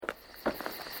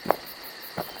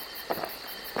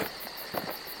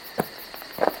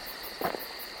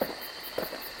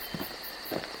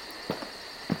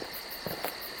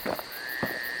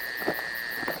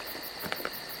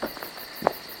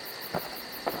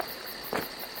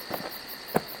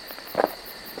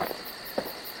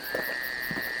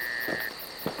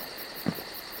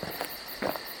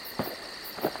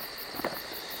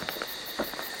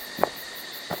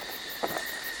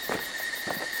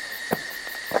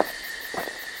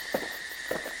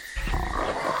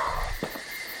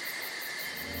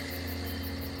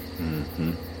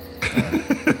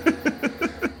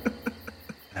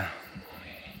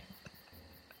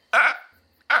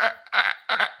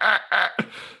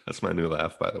That's my new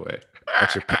laugh, by the way.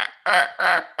 That's your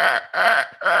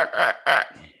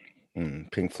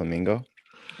pink flamingo.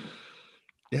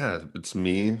 Yeah, it's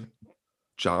me,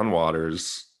 John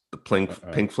Waters, the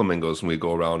pink flamingos, and we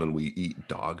go around and we eat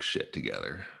dog shit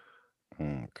together.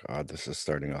 Oh God, this is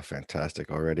starting off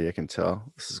fantastic already. I can tell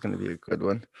this is going to be a good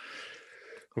one.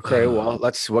 Okay, well,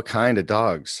 what kind of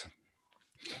dogs?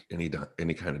 Any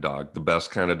kind of dog. The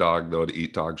best kind of dog though to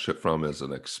eat dog shit from is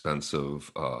an expensive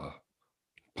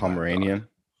Pomeranian.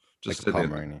 Just like a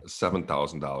Pomeranian.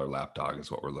 $7,000 lap dog is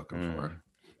what we're looking for.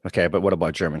 Okay, but what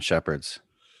about German Shepherds?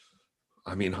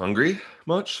 I mean, hungry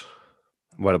much?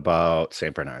 What about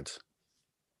Saint Bernards?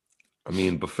 I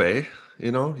mean, buffet,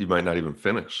 you might not even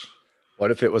finish.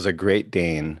 What if it was a Great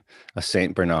Dane, a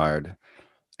Saint Bernard,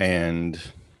 and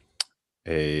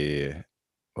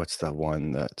what's the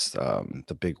one that's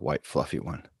the big white fluffy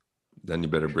one? Then you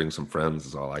better bring some friends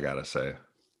is all I gotta say.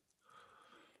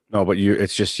 No, but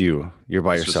it's just you. You're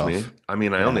by yourself. Just me? I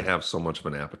mean, I only have so much of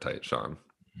an appetite, Sean.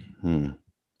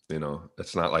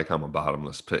 It's not like I'm a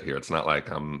bottomless pit here. It's not like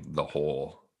I'm the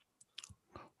whole.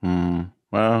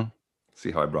 Well,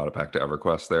 see how I brought it back to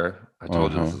EverQuest there? I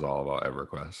told you this is all about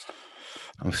EverQuest.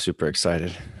 I'm super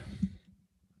excited.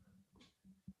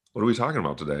 What are we talking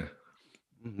about today?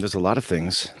 There's a lot of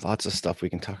things, lots of stuff we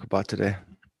can talk about today.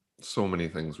 So many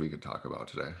things we could talk about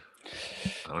today.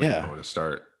 I don't even know where to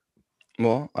start.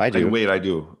 Well, I do. Wait, I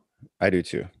do. I do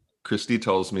too. Christy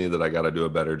tells me that I got to do a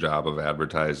better job of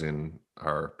advertising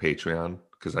our Patreon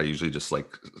because I usually just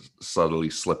like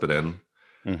subtly slip it in.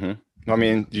 I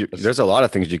mean, there's a lot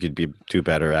of things you could do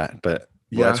better at, but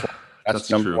yeah,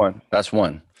 that's number one. That's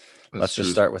one. Let's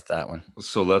just start with that one.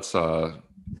 So let's, we'll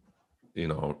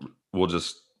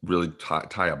just really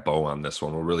tie a bow on this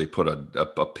one. We'll really put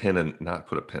a pin in, not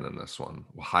put a pin in this one.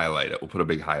 We'll highlight it. We'll put a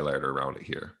big highlighter around it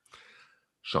here.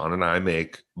 Sean and I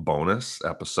make bonus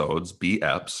episodes,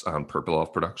 BEPs, on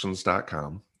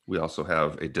purpleelfproductions.com. We also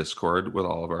have a Discord with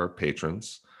all of our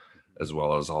patrons, as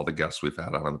well as all the guests we've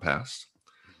had on in the past.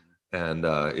 And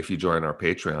if you join our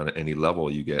Patreon at any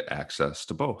level, you get access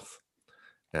to both.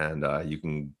 And you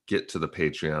can get to the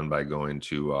Patreon by going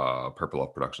to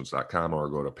purpleelfproductions.com or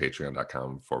go to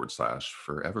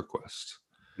patreon.com/for EverQuest.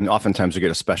 And oftentimes you get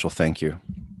a special thank you.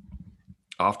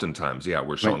 Oftentimes, yeah,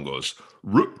 where Sean goes,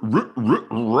 Ryan.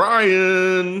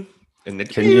 And then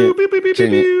can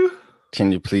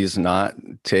you please not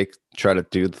try to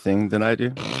do the thing that I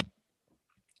do?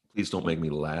 Please don't make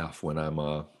me laugh when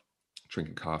I'm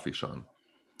drinking coffee, Sean.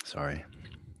 Sorry.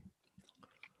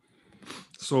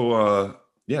 So,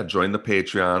 yeah, join the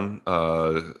Patreon.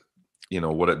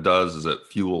 What it does is it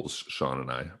fuels Sean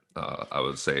and I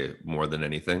would say more than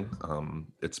anything.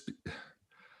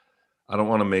 I don't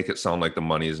want to make it sound like the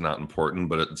money is not important,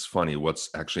 but it's funny. What's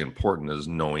actually important is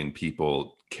knowing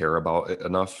people care about it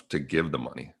enough to give the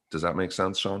money. Does that make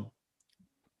sense, Sean?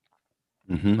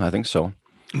 I think so.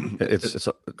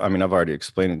 I mean, I've already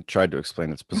tried to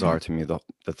explain. It's bizarre to me. The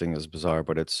thing is bizarre,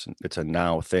 but it's a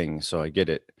now thing. So I get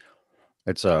it.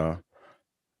 It's a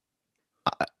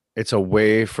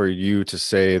way for you to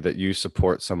say that you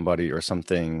support somebody or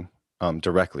something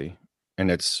directly.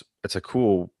 And it's a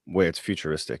cool way. It's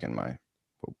futuristic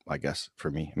I guess for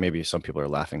me. Maybe some people are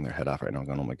laughing their head off right now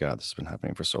going, oh my God, this has been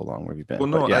happening for so long. Where have you been? Well,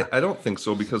 no, yeah. I don't think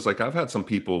so, because like I've had some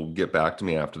people get back to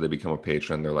me after they become a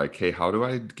patron. They're like, hey, how do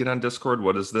I get on Discord?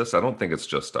 What is this? I don't think it's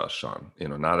just us, Sean.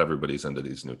 Not everybody's into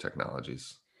these new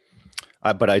technologies.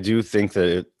 But I do think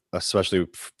that especially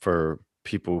for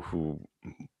people who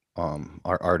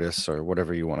are artists or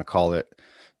whatever you want to call it,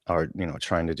 are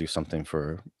trying to do something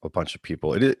for a bunch of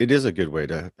people, it is a good way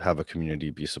to have a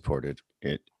community be supported.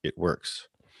 It works.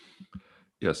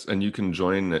 Yes, and you can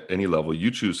join at any level. You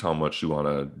choose how much you want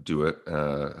to do it,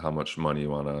 how much money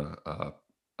you want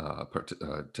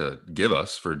to give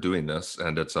us for doing this,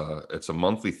 and it's a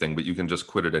monthly thing, but you can just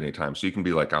quit at any time. So you can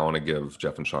be like, I want to give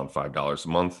Jeff and Sean $5 a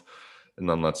month, and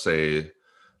then let's say a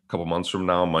couple months from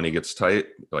now, money gets tight,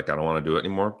 like I don't want to do it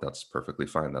anymore. That's perfectly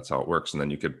fine. That's how it works, and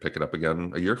then you could pick it up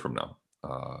again a year from now.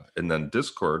 And then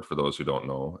Discord, for those who don't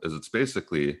know, it's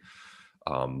basically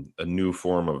a new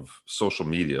form of social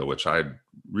media, which I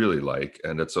really like.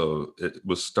 And it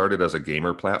was started as a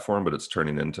gamer platform, but it's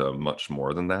turning into much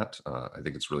more than that. I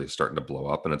think it's really starting to blow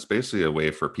up, and it's basically a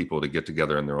way for people to get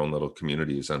together in their own little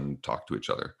communities and talk to each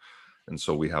other. And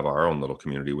so we have our own little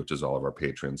community, which is all of our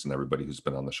patrons and everybody who's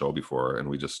been on the show before. And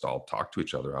we just all talk to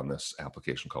each other on this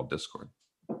application called Discord.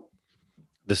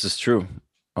 This is true.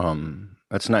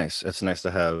 That's nice. It's nice to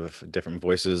have different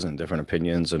voices and different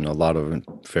opinions and a lot of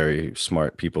very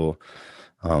smart people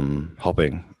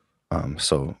helping.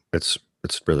 So it's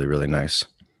really, really nice,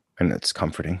 and it's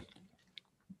comforting.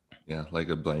 Yeah, like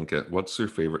a blanket. What's your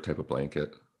favorite type of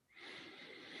blanket?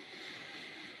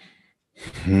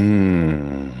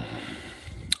 Hmm.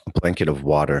 A blanket of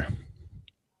water.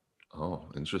 Oh,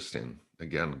 interesting.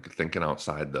 Again, thinking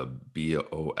outside the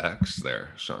box there,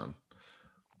 Sean.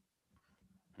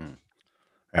 Hmm.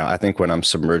 Yeah, I think when I'm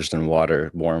submerged in water,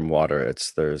 warm water,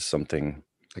 there's something.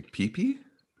 Like pee pee?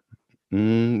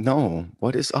 No,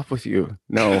 what is up with you?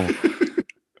 No,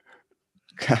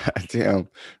 God damn.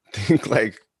 Think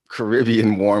like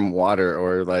Caribbean warm water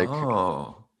or like,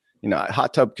 Oh, a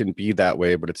hot tub can be that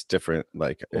way, but it's different.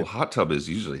 Like well, it, hot tub is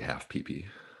usually half pee pee.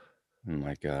 oh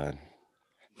my God.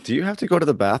 Do you have to go to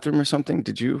the bathroom or something?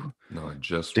 Did you No, I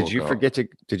just did woke you up. forget to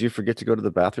did you forget to go to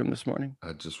the bathroom this morning?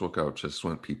 I just woke up, just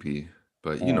went pee pee.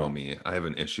 But you know Oh, me, I have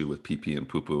an issue with pee pee and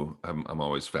poo poo. I'm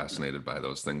always fascinated by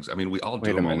those things. I mean, we all do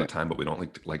wait a them all the minute. time, but we don't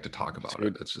like to talk about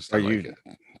it. So It's just I are like you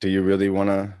it. do you really want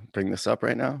to bring this up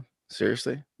right now?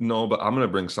 Seriously? No, but I'm gonna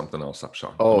bring something else up,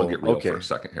 Sean. I'm gonna Oh, get real for a okay.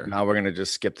 second here. Now we're gonna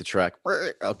just skip the track.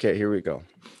 Okay, here we go.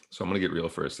 So I'm gonna get real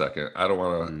for a second. I don't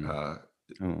want to.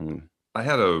 Mm, mm, I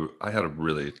had a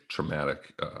really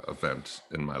traumatic event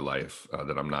in my life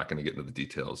that I'm not going to get into the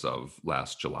details of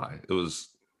last July. It was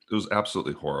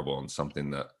absolutely horrible and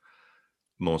something that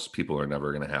most people are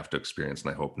never going to have to experience,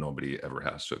 and I hope nobody ever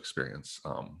has to experience.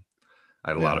 I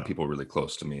had a lot of yeah. people really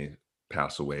close to me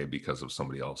pass away because of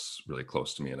somebody else really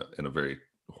close to me in a very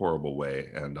horrible way.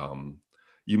 And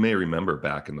you may remember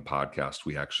back in the podcast,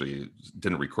 we actually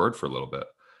didn't record for a little bit.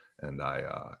 And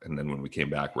then when we came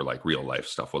back, we're like real life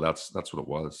stuff. Well, that's what it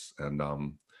was.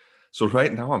 And so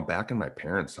right now I'm back in my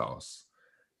parents' house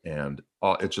and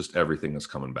it's just everything is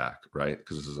coming back, right?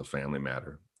 Because this is a family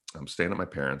matter. I'm staying at my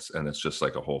parents and it's just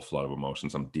like a whole flood of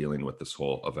emotions. I'm dealing with this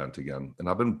whole event again. And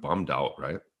I've been bummed out,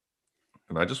 right?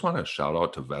 And I just want to shout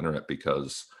out to Venerate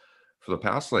because for the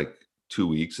past like 2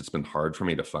 weeks, it's been hard for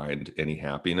me to find any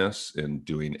happiness in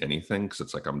doing anything because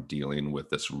it's like I'm dealing with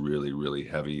this really, really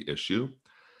heavy issue.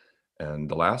 And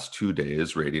the last 2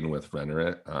 days, raiding with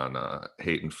Venerate on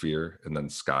Hate and Fear and then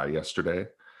Sky yesterday,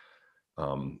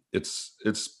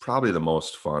 it's probably the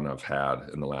most fun I've had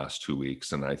in the last 2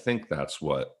 weeks. And I think that's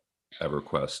what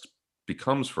EverQuest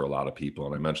becomes for a lot of people.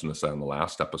 And I mentioned this on the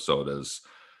last episode is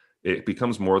it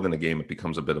becomes more than a game. It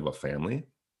becomes a bit of a family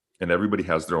and everybody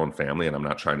has their own family. And I'm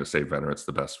not trying to say Venerate's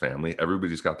the best family.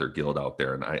 Everybody's got their guild out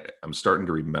there. And I'm starting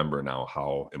to remember now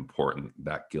how important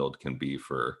that guild can be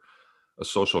for a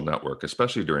social network,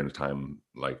 especially during a time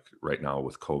like right now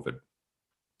with COVID.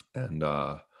 And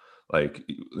like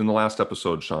in the last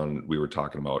episode, Sean, we were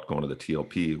talking about going to the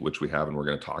TLP, which we have, and we're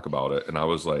going to talk about it. And I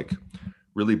was like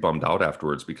really bummed out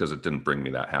afterwards because it didn't bring me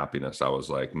that happiness. I was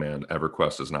like, man,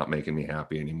 EverQuest is not making me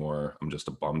happy anymore. I'm just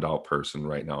a bummed out person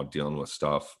right now dealing with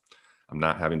stuff. I'm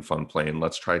not having fun playing.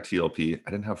 Let's try TLP.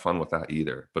 I didn't have fun with that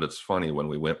either. But it's funny when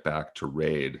we went back to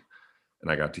Raid and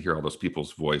I got to hear all those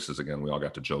people's voices again. We all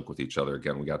got to joke with each other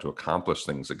again. We got to accomplish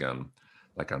things again.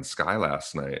 Like on Sky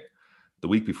last night, the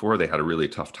week before they had a really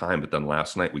tough time, but then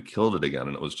last night we killed it again,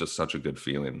 and it was just such a good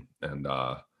feeling. And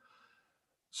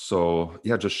so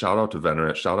yeah, just shout out to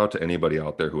Venerate. Shout out to anybody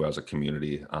out there who has a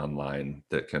community online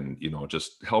that can,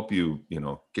 just help you,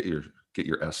 get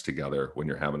your S together when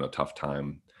you're having a tough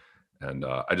time. And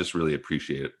I just really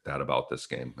appreciate that about this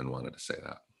game and wanted to say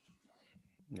that.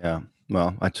 Yeah.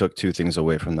 Well, I took two things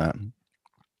away from that.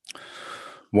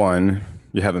 One,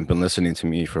 you haven't been listening to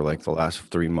me for like the last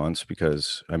 3 months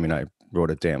because I wrote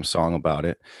a damn song about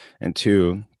it. And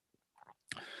two,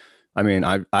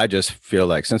 I just feel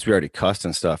like since we already cussed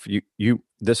and stuff, you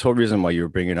this whole reason why you were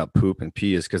bringing up poop and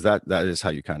pee is because that is how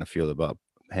you kind of feel about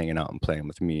hanging out and playing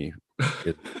with me.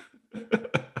 It,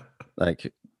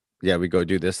 like, yeah, we go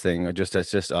do this thing, or just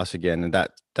it's just us again, and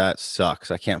that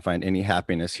sucks. I can't find any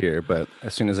happiness here. But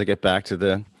as soon as I get back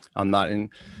to I'm not in,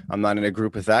 I'm not in a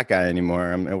group with that guy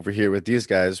anymore. I'm over here with these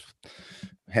guys,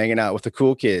 hanging out with the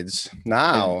cool kids I,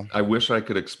 now. I wish I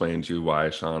could explain to you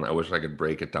why, Sean. I wish I could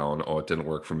break it down. Oh, it didn't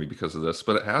work for me because of this,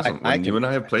 but it hasn't. I When you can and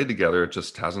I have played together, it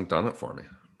just hasn't done it for me.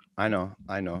 I know.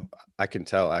 I can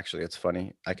tell. Actually, it's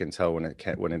funny. I can tell when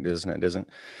it is and it isn't.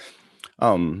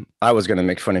 I was gonna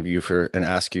make fun of you and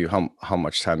ask you how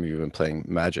much time you've been playing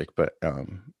Magic, but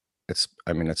it's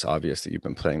obvious that you've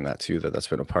been playing that too. That's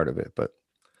been a part of it. But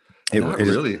Not it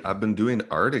is. really. I've been doing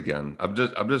art again. I've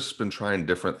just been trying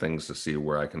different things to see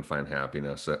where I can find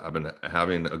happiness. I've been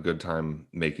having a good time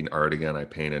making art again. I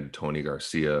painted Tony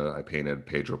Garcia. I painted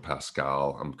Pedro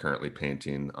Pascal. I'm currently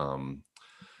painting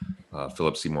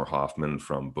Philip Seymour Hoffman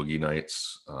from Boogie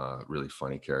Nights. Really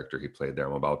funny character he played there.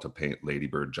 I'm about to paint Lady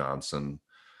Bird Johnson.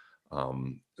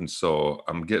 And so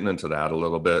I'm getting into that a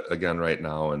little bit again right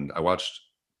now. And I watched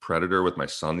Predator with my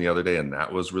son the other day, and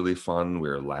that was really fun. We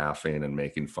were laughing and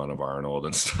making fun of Arnold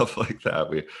and stuff like that.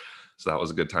 So that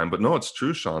was a good time. But no, it's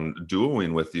true, Sean.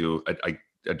 Duoing with you,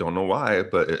 I don't know why,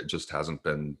 but it just hasn't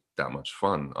been that much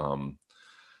fun.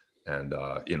 And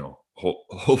you know,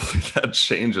 hopefully that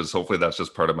changes. Hopefully that's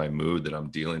just part of my mood that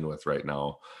I'm dealing with right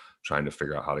now, trying to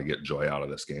figure out how to get joy out of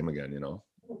this game again. You know.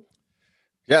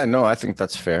 Yeah, no, I think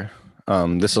that's fair.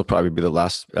 This will probably be the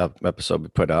last episode we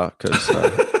put out because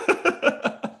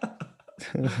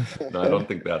No, I don't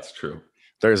think that's true.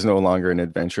 there's no longer an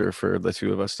adventure for the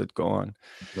two of us to go on.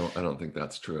 No, I don't think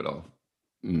that's true at all.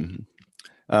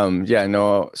 Yeah,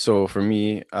 no. So for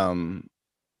me,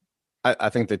 I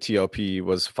think the TLP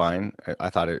was fine. I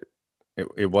thought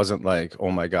it wasn't like,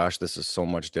 oh my gosh, this is so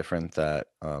much different that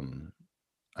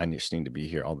I just need to be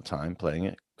here all the time playing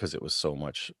it, because it was so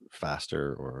much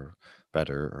faster or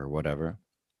better or whatever.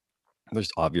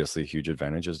 There's obviously huge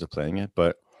advantages to playing it,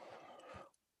 but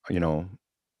you know,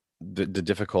 the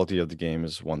difficulty of the game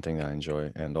is one thing that I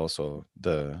enjoy, and also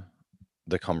the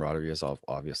camaraderie is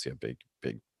obviously a big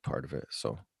part of it.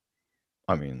 So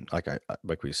I mean, like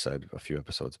we said a few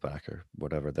episodes back or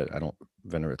whatever, that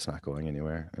Venerit's not going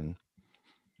anywhere. And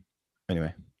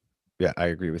anyway, yeah, I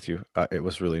agree with you. It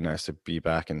was really nice to be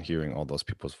back and hearing all those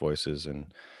people's voices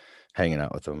and hanging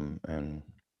out with them and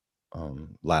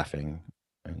laughing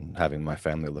and having my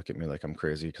family look at me like I'm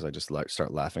crazy because I just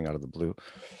start laughing out of the blue.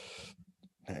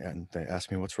 And they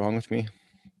ask me what's wrong with me,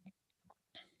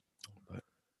 but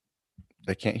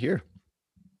they can't hear.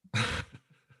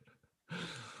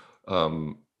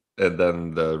 And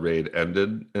then the raid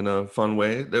ended in a fun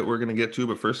way that we're going to get to.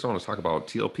 But first, I want to talk about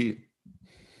TLP.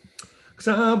 Because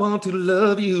I want to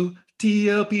love you.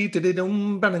 TLP,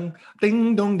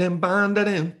 ding dong, dem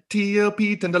bandadin.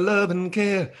 TLP, tend to love and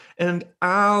care. And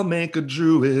I'll make a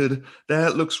druid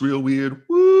that looks real weird.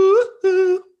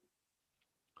 Woo-hoo.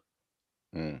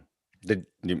 Did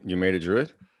you made a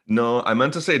druid? No, I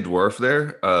meant to say dwarf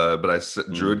there, but I said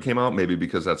druid came out, maybe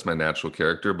because that's my natural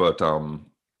character. But all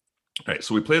right,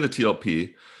 so we play the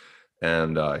TLP,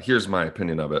 and here's my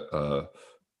opinion of it.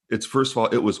 It's, first of all,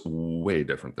 it was way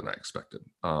different than I expected.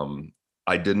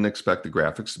 I didn't expect the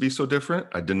graphics to be so different.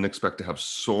 I didn't expect to have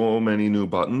so many new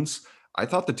buttons. I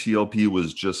thought the TLP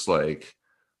was just like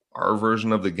our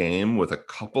version of the game with a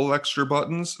couple extra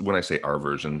buttons. When I say our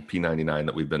version, P99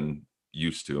 that we've been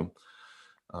used to.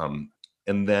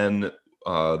 And then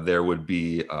there would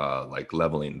be like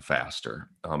leveling faster.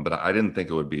 But I didn't think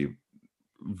it would be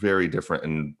very different.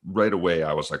 And right away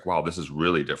I was like, wow, this is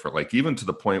really different. Like, even to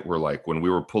the point where, like, when we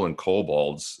were pulling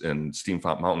kobolds in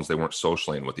Steamfont Mountains, they weren't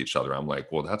socialing with each other. I'm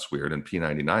like, well, that's weird. In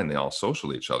P99 they all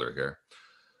social each other here.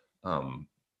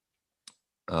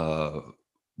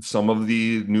 Some of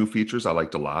the new features I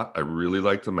liked a lot. I really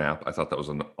liked the map. I thought that was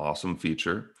an awesome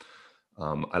feature.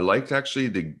 I liked actually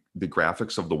the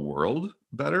graphics of the world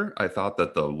better. I thought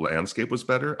that the landscape was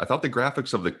better. I thought the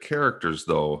graphics of the characters,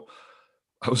 though,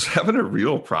 I was having a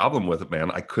real problem with it,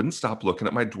 man. I couldn't stop looking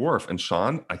at my dwarf. And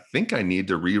Sean, I think I need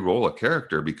to re-roll a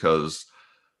character because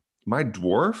my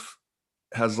dwarf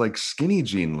has like skinny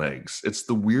jean legs. It's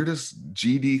the weirdest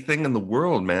GD thing in the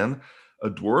world, man.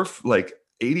 A dwarf, like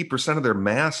 80% of their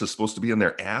mass is supposed to be in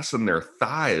their ass and their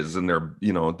thighs and their,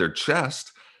 you know, their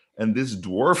chest. And this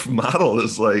dwarf model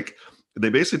is like, they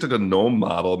basically took a gnome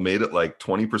model, made it like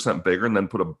 20% bigger, and then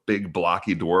put a big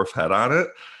blocky dwarf head on it.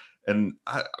 And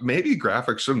maybe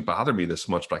graphics shouldn't bother me this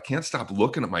much, but I can't stop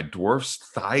looking at my dwarf's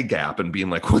thigh gap and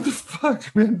being like, what the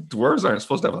fuck, man? Dwarves aren't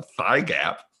supposed to have a thigh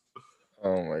gap.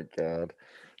 Oh my God.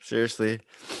 Seriously?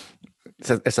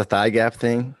 It's a thigh gap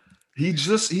thing? He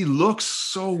looks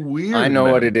so weird. I know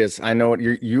man. what it is. I know what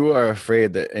you are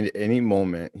afraid that at any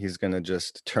moment he's going to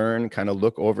just turn, kind of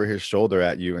look over his shoulder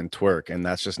at you and twerk, and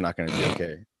that's just not going to be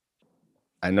okay.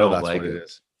 I know that's like what it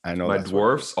is. I know my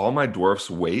dwarfs, all my dwarf's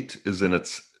weight is in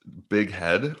its big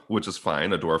head, which is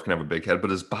fine. A dwarf can have a big head,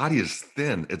 but his body is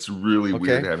thin. It's really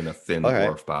weird having a thin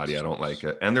dwarf body. I don't like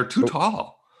it. And they're too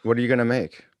tall. What are you going to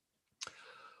make?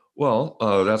 Well,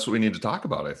 that's what we need to talk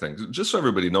about, I think. Just so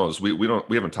everybody knows, we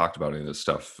haven't talked about any of this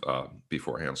stuff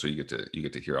beforehand, so you get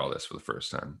to hear all this for the first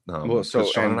time. Well, so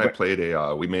Sean and I played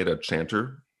we made a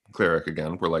chanter cleric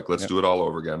again. We're like, let's do it all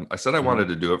over again. I said I wanted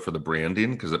to do it for the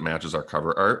branding because it matches our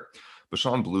cover art, but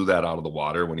Sean blew that out of the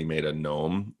water when he made a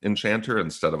gnome enchanter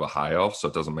instead of a high elf, so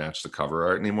it doesn't match the cover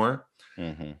art anymore.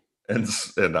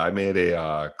 And I made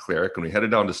a cleric, and we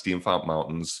headed down to Steamfont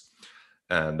Mountains.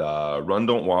 And Run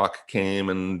Don't Walk came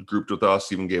and grouped with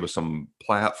us, even gave us some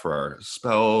plat for our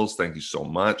spells. Thank you so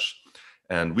much.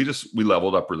 And we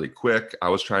leveled up really quick. I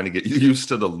was trying to get used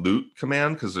to the loot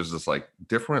command because there's this like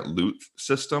different loot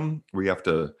system where you have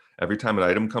to, Every time an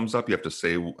item comes up, you have to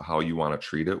say how you want to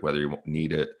treat it, whether you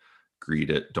need it, greed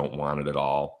it, don't want it at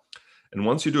all. And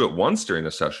once you do it once during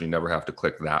the session, you never have to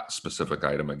click that specific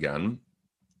item again.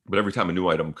 But every time a new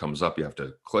item comes up, you have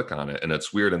to click on it. And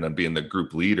it's weird. And then being the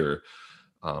group leader,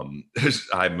 I'm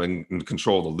in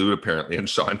control of the loot apparently, and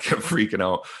Sean kept freaking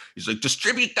out. He's like,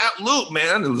 distribute that loot,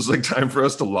 man. It was like time for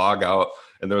us to log out,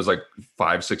 and there was like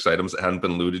 5-6 items that hadn't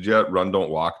been looted yet. Run Don't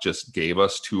Walk just gave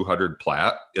us 200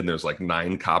 plat, and there's like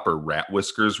 9 copper rat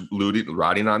whiskers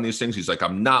rotting on these things. He's like,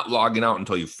 I'm not logging out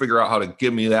until you figure out how to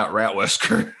give me that rat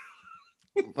whisker.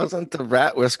 It wasn't the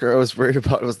rat whisker I was worried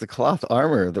about. It was the cloth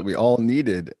armor that we all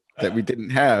needed that we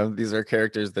didn't have. These are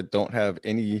characters that don't have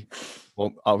any.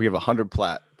 Well, we have 100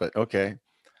 plat, but okay.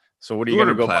 So what are you going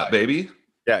to go plat, buy, baby?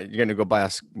 Yeah, you're going to go buy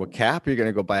a cap. You're going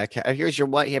to go buy a cap. Here's your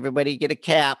what? Everybody get a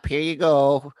cap. Here you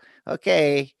go.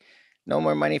 Okay. No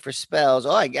more money for spells.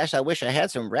 Oh, I guess I wish I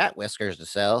had some rat whiskers to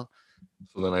sell.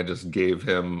 So then I just gave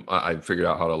him, I figured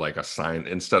out how to like assign,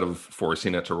 instead of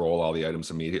forcing it to roll all the items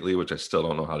immediately, which I still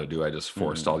don't know how to do. I just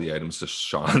forced all the items to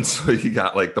Sean. So he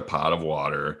got like the pot of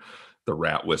water, the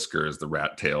rat whiskers, the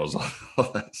rat tails,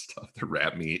 all that stuff, the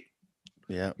rat meat.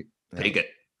 Yeah. Take it.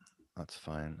 That's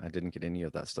fine. I didn't get any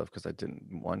of that stuff because I didn't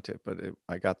want it, but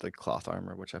I got the cloth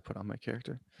armor, which I put on my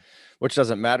character, which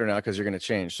doesn't matter now because you're going to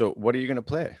change. So what are you going to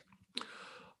play?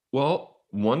 Well,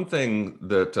 one thing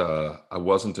that I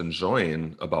wasn't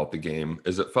enjoying about the game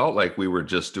is it felt like we were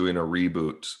just doing a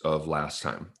reboot of last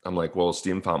time. I'm like, well,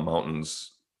 Steamfont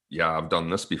Mountains, yeah, I've done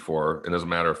this before. And as a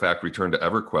matter of fact, Return to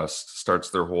EverQuest starts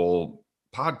their whole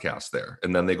podcast there,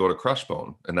 and then they go to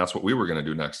Crushbone, and that's what we were going to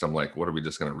do next. I'm like, what, are we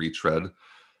just going to retread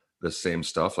the same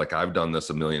stuff? Like, I've done this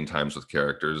a million times with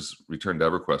characters. Return to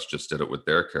EverQuest just did it with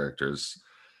their characters.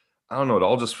 I don't know, it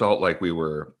all just felt like we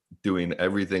were doing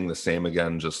everything the same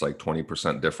again, just like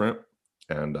 20% different,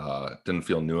 and didn't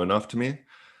feel new enough to me.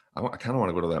 I kind of want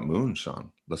to go to that moon,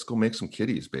 Sean. Let's go make some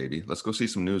kitties, baby. Let's go see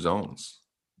some new zones.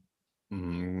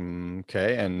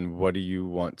 Okay, and what do you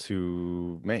want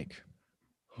to make?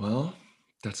 Well,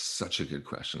 that's such a good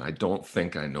question. I don't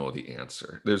think I know the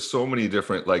answer. There's so many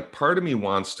different, like, part of me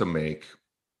wants to make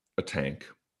a tank.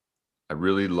 I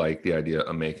really like the idea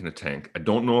of making a tank. I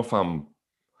don't know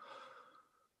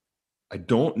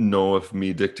if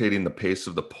me dictating the pace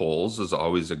of the pulls is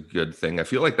always a good thing. I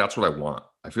feel like that's what I want.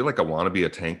 I feel like I want to be a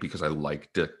tank because I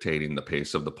like dictating the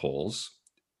pace of the pulls.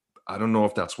 I don't know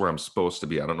if that's where I'm supposed to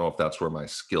be. I don't know if that's where my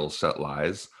skill set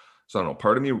lies. So I don't know.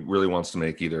 Part of me really wants to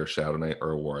make either a Shadow Knight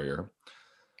or a warrior.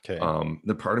 Okay.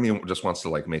 The part of me just wants to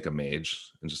like make a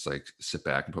mage and just like sit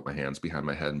back and put my hands behind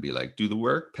my head and be like, do the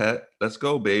work, pet. Let's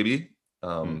go, baby.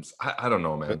 I don't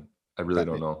know, man. I really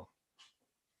don't know.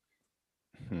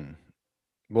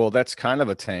 Well, that's kind of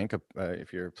a tank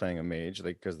if you're playing a mage,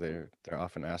 like, because they're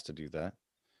often asked to do that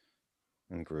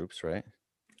in groups, right?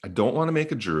 I don't want to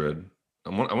make a druid. I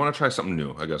want to try something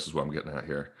new, I guess is what I'm getting at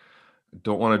here. I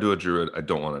don't want to do a druid. I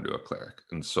don't want to do a cleric.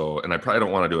 And I probably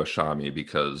don't want to do a Shami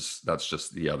because that's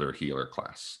just the other healer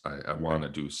class. I want to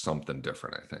do something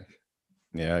different, I think.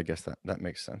 Yeah, I guess that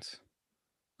makes sense.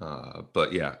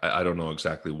 But yeah, I don't know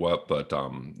exactly what, but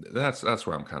that's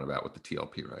where I'm kind of at with the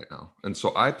TLP right now. And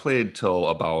so I played till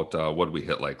about what did we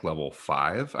hit, like level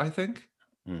 5, I think.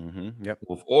 Yep.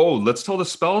 Oh, let's tell the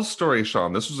spells story,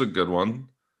 Sean. This was a good one.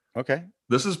 Okay.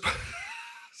 This is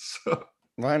so,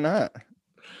 why not?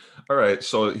 All right.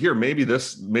 So here, maybe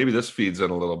this feeds in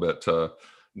a little bit to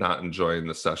not enjoying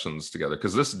the sessions together,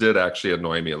 because this did actually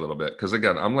annoy me a little bit. Because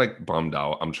again, I'm like bummed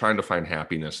out. I'm trying to find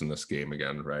happiness in this game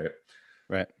again, right?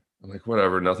 Right. I'm like,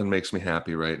 whatever, nothing makes me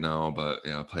happy right now, but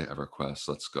yeah, play EverQuest,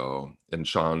 let's go. And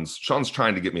Sean's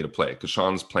trying to get me to play because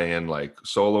Sean's playing like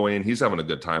soloing. He's having a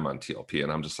good time on TLP,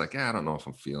 and I'm just like, yeah, I don't know if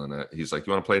I'm feeling it. He's like,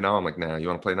 you want to play now? I'm like, nah. You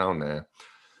want to play now? Nah.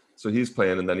 So he's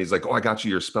playing, and then he's like, oh, I got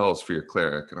you your spells for your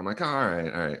cleric. And I'm like, all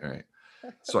right.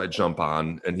 So I jump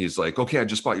on, and he's like, okay, I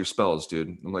just bought your spells,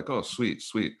 dude. I'm like, oh, sweet.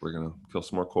 We're going to kill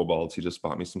some more kobolds. He just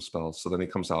bought me some spells. So then he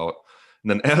comes out, and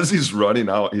then as he's running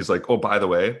out, he's like, oh, by the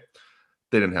way,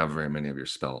 they didn't have very many of your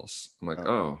spells. I'm like,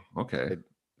 oh okay.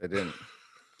 They didn't.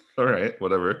 All right,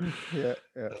 whatever. Yeah.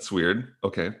 That's weird.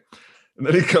 Okay. And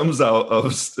then he comes out of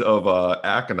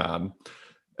Akanon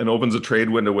and opens a trade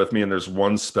window with me, and there's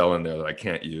one spell in there that I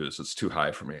can't use. It's too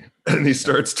high for me. And he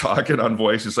starts talking on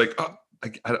voice. He's like, oh,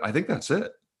 I think that's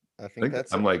it. I think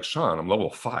that's I'm like, Sean, I'm level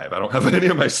 5. I don't have any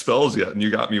of my spells yet. And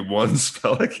you got me one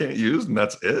spell I can't use, and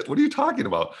that's it? What are you talking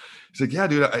about? He's like, yeah,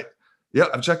 dude,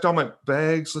 I've checked all my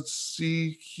bags. Let's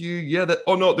see here. Yeah,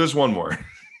 oh no, there's one more.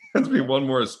 Has to be one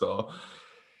more spell.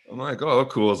 I'm like, oh,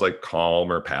 cool. It's like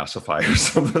calm or pacify or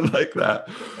something like that.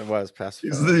 It was He's,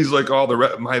 pacifier. he's like, oh,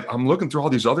 I'm looking through all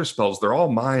these other spells. They're all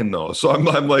mine though. So I'm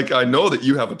like, I know that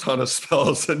you have a ton of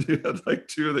spells, and you had like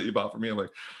 2 that you bought for me. I'm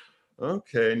like,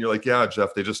 okay. And you're like, yeah,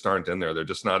 Jeff, they just aren't in there. They're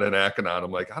just not in Akanon.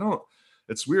 I'm like, I don't.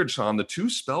 It's weird, Sean. The 2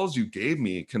 spells you gave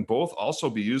me can both also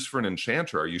be used for an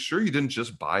enchanter. Are you sure you didn't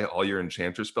just buy all your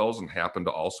enchanter spells and happen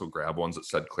to also grab ones that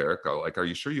said cleric? Like, are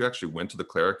you sure you actually went to the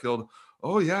cleric guild?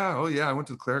 Oh yeah, I went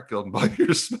to the cleric guild and bought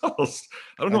your spells.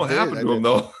 I don't know what happened to them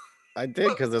though. I did,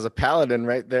 because there's a paladin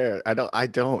right there.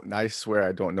 I swear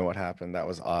I don't know what happened. That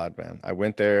was odd, man. I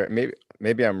went there.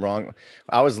 Maybe I'm wrong.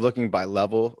 I was looking by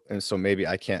level, and so maybe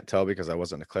I can't tell because I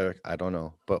wasn't a cleric. I don't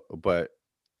know. But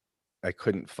I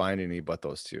couldn't find any but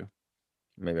those 2.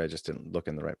 Maybe I just didn't look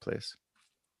in the right place.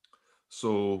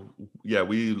 So yeah,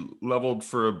 we leveled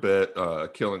for a bit,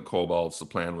 killing kobolds. The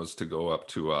plan was to go up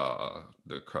to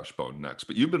the Crushbone next.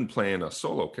 But you've been playing a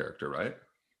solo character, right?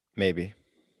 Maybe.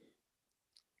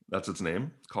 That's its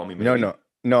name. Call me maybe.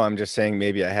 No, I'm just saying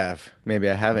maybe I have. Maybe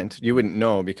I haven't. You wouldn't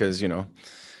know because,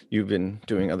 you've been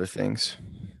doing other things.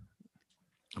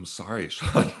 I'm sorry,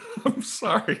 Sean. I'm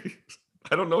sorry.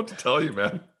 I don't know what to tell you,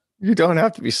 man. You don't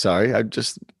have to be sorry.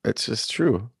 It's just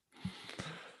true.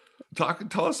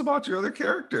 Tell us about your other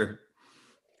character.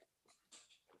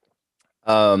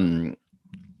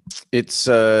 It's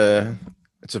a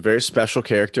very special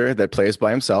character that plays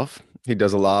by himself. He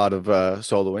does a lot of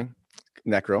soloing,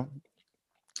 necro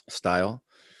style.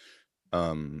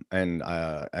 And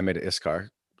I made an Iskar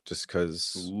just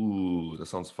because. Ooh, that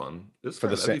sounds fun.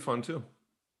 That'd be fun too.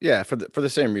 Yeah, for the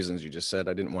same reasons you just said.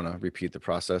 I didn't want to repeat the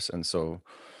process, and so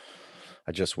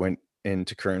I just went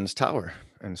into Kern's Tower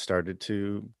and started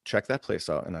to check that place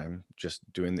out, and I'm just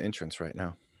doing the entrance right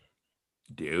now.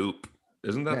 Dope.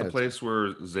 Isn't that the place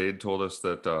where Zaid told us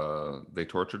that they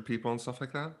tortured people and stuff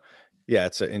like that? Yeah,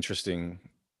 it's an interesting.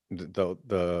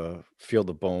 The Field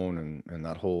of Bone and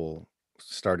that whole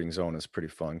starting zone is pretty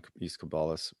fun. East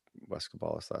Cabalus, West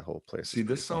Cabalus, that whole place. See,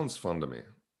 this sounds fun to me.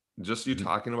 Just you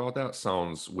talking about that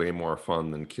sounds way more fun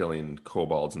than killing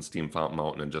kobolds in Steamfont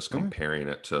Mountain and just comparing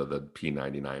it to the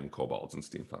P99 kobolds in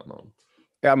Steamfont Mountain.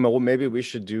 Yeah, well, maybe we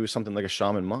should do something like a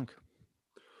shaman monk.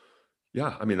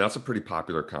 Yeah, I mean that's a pretty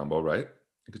popular combo, right?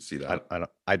 You could see that.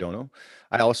 I don't know.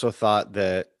 I also thought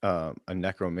that a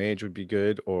necro mage would be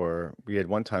good, or we had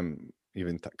one time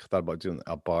even thought about doing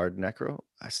a bard necro.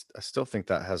 I still think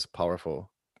that has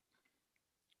powerful,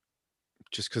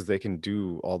 just because they can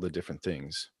do all the different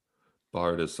things.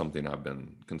 Bard is something I've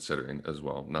been considering as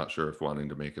well. Not sure if wanting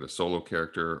to make it a solo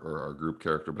character or our group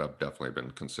character, but I've definitely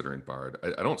been considering Bard.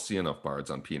 I don't see enough Bards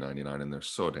on P99, and they're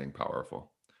so dang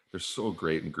powerful. They're so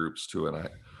great in groups too, and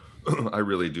I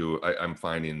really do. I'm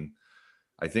finding,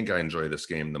 I think I enjoy this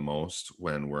game the most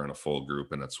when we're in a full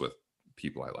group and it's with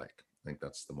people I like. I think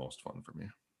that's the most fun for me.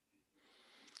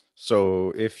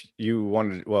 So if you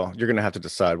wanted, well, you're gonna have to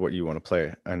decide what you want to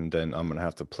play, and then I'm gonna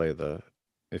have to play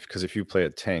because if you play a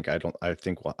tank, I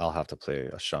think I'll have to play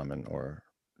a shaman or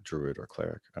druid or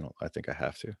cleric. I think I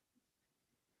have to.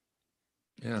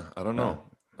 Yeah, I don't know.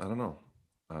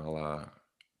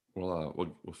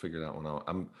 We'll figure that one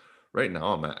out.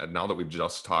 Now that we've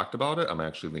just talked about it, I'm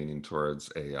actually leaning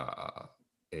towards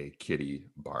a kitty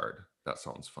bard. That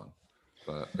sounds fun.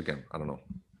 But again, I don't know.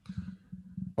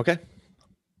 Okay.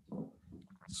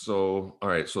 So, all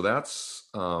right. So that's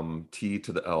T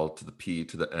to the L to the P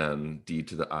to the N, D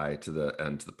to the I to the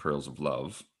N to the Pearls of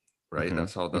Love, right? Mm-hmm.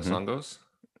 That's how that song goes?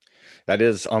 That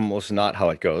is almost not how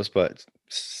it goes, but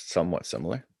somewhat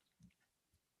similar.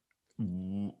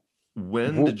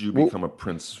 When did you become a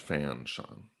Prince fan,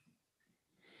 Sean?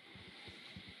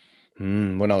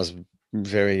 When I was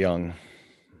very young.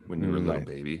 When you were a little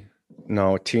baby?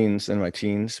 No, in my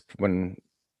teens, when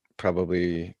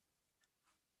probably...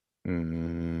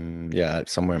 yeah,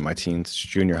 somewhere in my teens,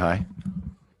 junior high.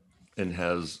 And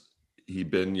has he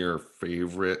been your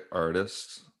favorite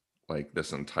artist like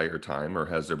this entire time, or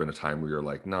has there been a time where you're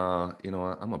like, nah, you know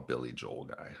what, I'm a Billy Joel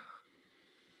guy?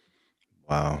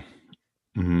 Wow.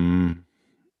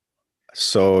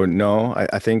 So no,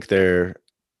 I think there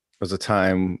was a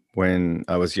time when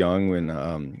I was young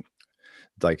when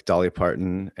like Dolly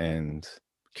Parton and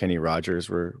Kenny Rogers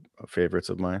were favorites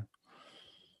of mine.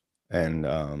 And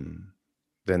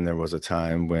then there was a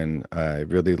time when I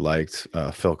really liked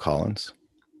Phil Collins.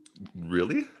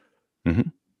 Really? Mm-hmm.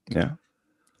 Yeah.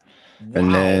 Wow,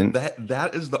 and then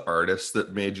that is the artist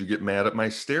that made you get mad at my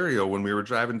stereo when we were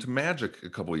driving to Magic a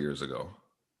couple years ago.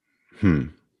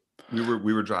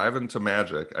 We were driving to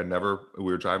Magic. We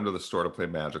were driving to the store to play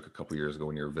Magic a couple years ago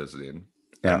when you were visiting.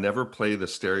 Yeah. I never play the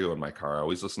stereo in my car. I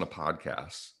always listen to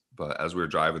podcasts. but as we were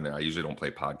driving there, I usually don't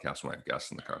play podcasts when I have guests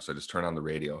in the car. So I just turn on the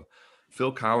radio.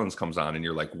 Phil Collins comes on and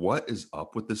you're like, what is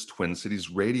up with this Twin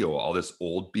Cities radio? All this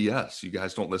old BS. You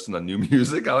guys don't listen to new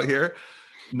music out here?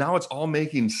 Now it's all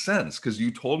making sense because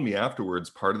you told me afterwards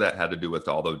part of that had to do with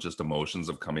all the just emotions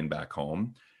of coming back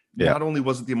home. Yeah. Not only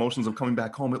was it the emotions of coming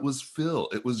back home, it was Phil.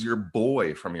 It was your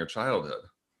boy from your childhood.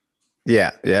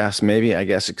 Yeah. Yes. Maybe. I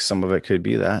guess some of it could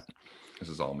be that. This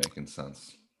is all making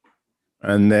sense.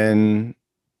 And then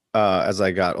as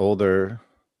I got older,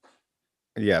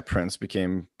 yeah, Prince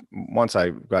became, once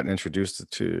I got introduced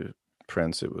to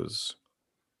Prince, it was,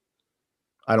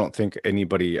 I don't think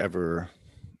anybody ever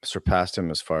surpassed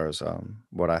him as far as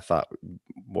what I thought,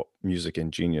 what music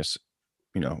and genius,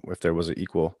 if there was an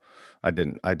equal, I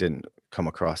didn't come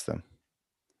across them.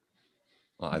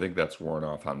 Well, I think that's worn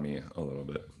off on me a little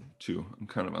bit too. I'm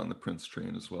kind of on the Prince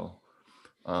train as well.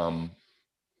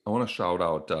 I want to shout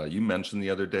out, you mentioned the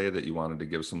other day that you wanted to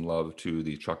give some love to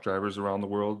the truck drivers around the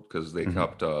world because they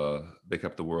kept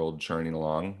the world churning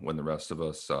along when the rest of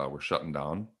us were shutting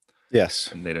down.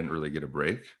 Yes. And they didn't really get a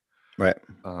break. Right.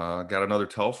 Got another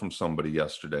tell from somebody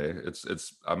yesterday. It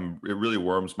really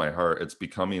warms my heart. It's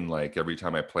becoming like every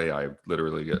time I play, I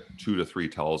literally get 2 to 3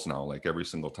 tells now, like every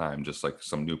single time, just like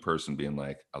some new person being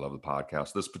like, I love the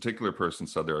podcast. This particular person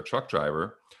said they're a truck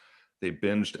driver. They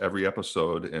binged every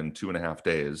episode in 2.5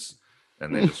 days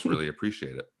and they just really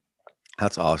appreciate it.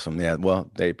 That's awesome. Yeah.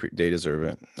 Well, they deserve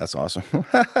it. That's awesome.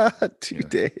 2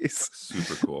 days.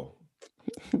 Super cool.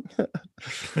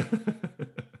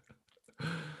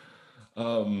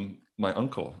 My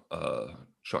uncle,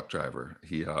 truck driver,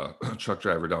 he truck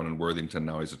driver down in Worthington.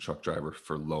 Now he's a truck driver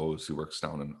for Lowe's. He works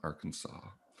down in Arkansas.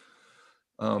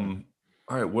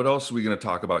 All right, what else are we going to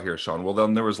talk about here, Sean? Well,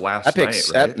 then there was last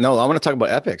Epics. night, right? No, I want to talk about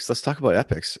epics. Let's talk about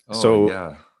epics. Oh, so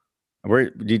yeah.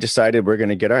 you decided we're going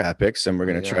to get our epics and we're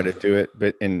going to try to do it,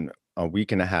 but in a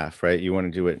week and a half, right? You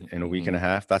want to do it in a week and a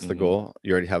half. That's the goal.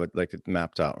 You already have it like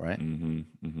mapped out, right?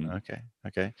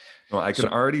 Okay. Well, I can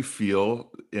already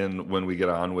feel when we get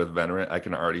on with Venerant, I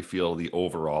can already feel the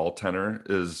overall tenor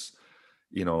is,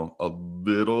 a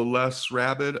little less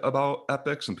rabid about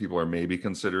epics and people are maybe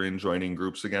considering joining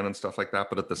groups again and stuff like that.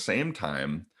 But at the same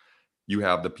time, you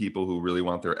have the people who really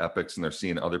want their epics and they're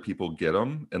seeing other people get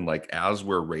them. And like, as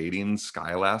we're raiding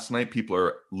Sky last night, people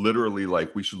are literally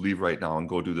like, we should leave right now and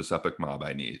go do this epic mob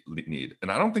I need.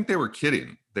 And I don't think they were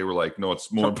kidding. They were like, no,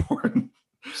 it's more important.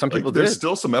 Some people there's did.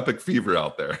 Still some epic fever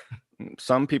out there.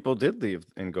 Some people did leave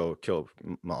and go kill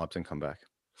mobs and come back.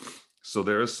 So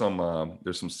there's some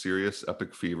serious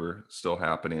epic fever still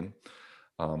happening.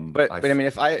 But I mean,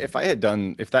 if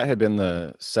that had been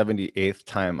the 78th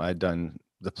time I'd done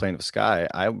the Plane of Sky,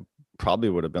 I probably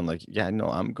would have been like, yeah,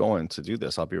 no, I'm going to do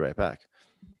this. I'll be right back.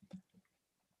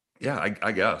 Yeah,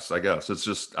 I guess it's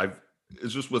just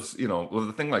with, with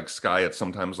the thing like Sky, it's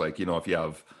sometimes like, if you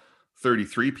have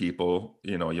 33 people,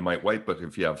 you might wipe, but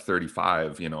if you have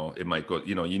 35, it might go,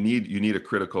 you need a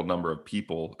critical number of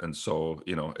people. And so,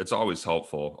 it's always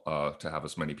helpful to have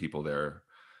as many people there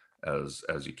as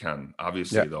you can.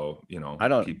 Obviously, though, I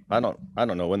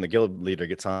don't know when the guild leader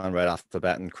gets on right off the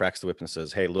bat and cracks the whip and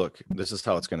says, hey, look, this is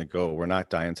how it's going to go. We're not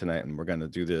dying tonight and we're going to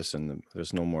do this. And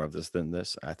there's no more of this than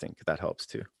this. I think that helps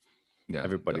too. Yeah,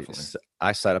 everybody. Definitely.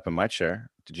 I sat up in my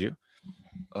chair. Did you?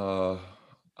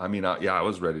 I mean, I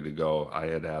was ready to go. I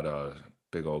had a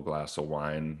big old glass of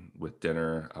wine with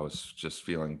dinner. I was just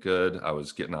feeling good. I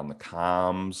was getting on the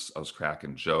comms. I was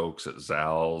cracking jokes at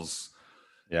Zal's.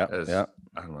 Yeah.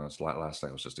 I don't know. Last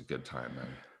night was just a good time, man.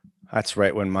 That's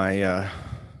right when my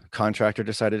contractor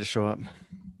decided to show up.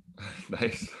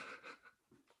 Nice.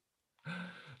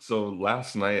 So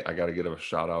last night, I got to give a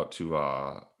shout out to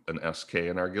an SK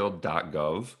in our guild,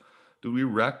 .gov. Dude, we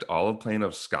wrecked all of Plane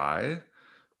of Sky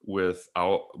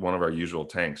without one of our usual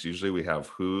tanks. Usually we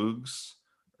have Hoogs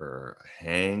or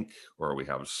Hank, or we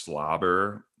have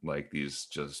Slobber, like these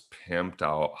just pimped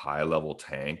out high level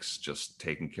tanks just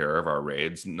taking care of our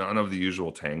raids. None of the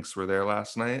usual tanks were there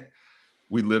last night.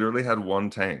 We literally had one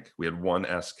tank. We had one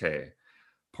SK.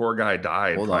 Poor guy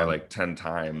died like 10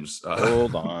 times.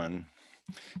 Hold on.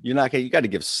 You got to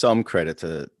give some credit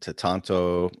to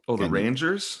Tonto. Oh, the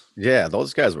Rangers? Yeah,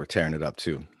 those guys were tearing it up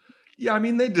too. Yeah, I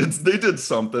mean they did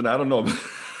something. I don't know.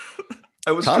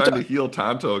 I was trying to heal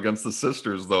Tonto against the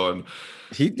sisters though, and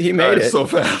he made it so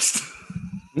fast.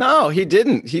 No, he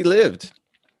didn't. He lived.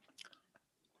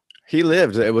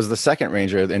 It was the second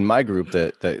Ranger in my group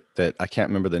that I can't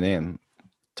remember the name.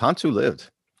 Tonto lived.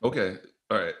 Okay.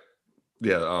 All right.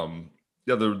 Yeah.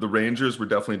 The Rangers were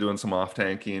definitely doing some off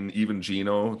tanking. Even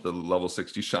Gino, the level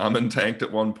 60 shaman, tanked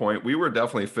at one point. We were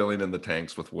definitely filling in the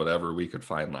tanks with whatever we could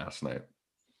find last night.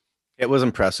 It was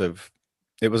impressive.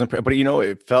 But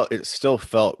it still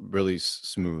felt really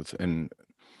smooth, and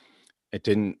it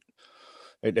didn't,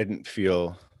 it didn't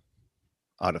feel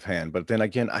out of hand. But then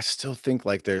again, I still think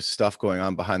like there's stuff going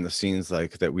on behind the scenes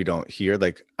like that we don't hear.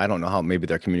 Like I don't know how maybe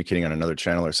they're communicating on another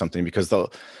channel or something because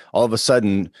they'll all of a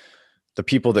sudden the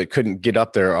people that couldn't get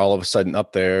up there are all of a sudden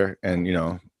up there and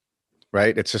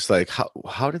right? It's just like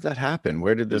how did that happen?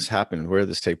 Where did this happen? Where did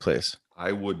this take place?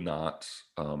 I would not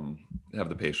have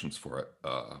the patience for it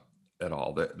at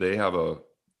all. They have a,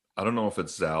 I don't know if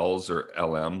it's Zals or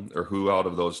LM or who out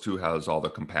of those two has all the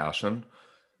compassion,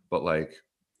 but like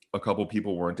a couple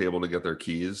people weren't able to get their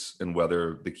keys, and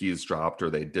whether the keys dropped or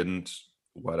they didn't,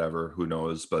 whatever, who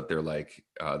knows? But they're like,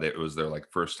 it was their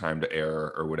like first time to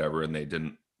air or whatever, and they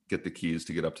didn't get the keys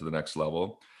to get up to the next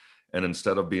level. And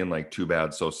instead of being like too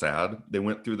bad, so sad, they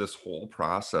went through this whole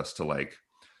process to like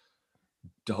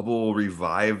double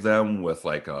revive them with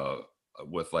like a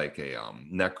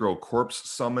necro corpse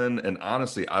summon. And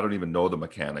honestly, I don't even know the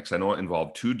mechanics. I know it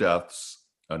involved 2 deaths,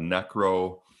 a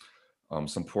necro,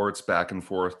 some ports back and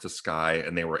forth to Sky,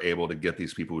 and they were able to get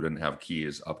these people who didn't have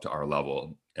keys up to our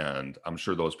level. And I'm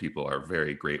sure those people are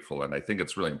very grateful. And I think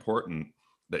it's really important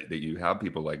that you have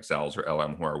people like Zals or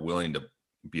LM who are willing to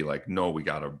be like, no, we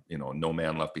got to, no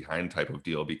man left behind type of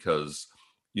deal, because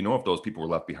if those people were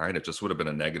left behind, it just would have been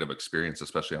a negative experience,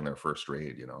 especially on their first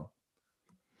raid.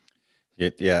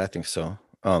 Yeah, I think so.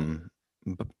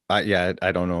 But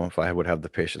I don't know if I would have the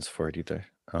patience for it either.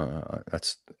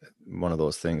 That's one of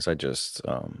those things. It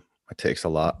takes a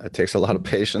lot. It takes a lot of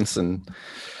patience, and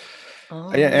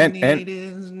All yeah, I and need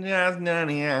is just you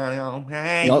know,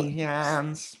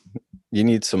 patience. you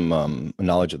need some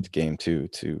knowledge of the game too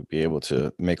to be able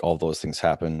to make all those things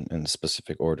happen in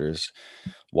specific orders.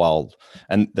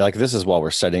 And like this is while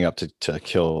we're setting up to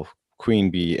kill Queen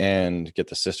Bee and get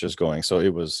the sisters going. So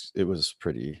it was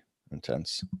pretty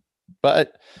intense.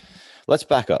 But let's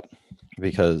back up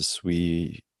because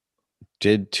we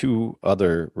did 2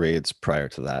 other raids prior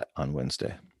to that on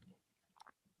Wednesday.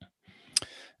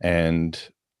 And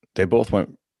they both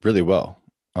went really well.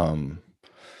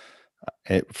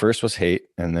 It first was Hate,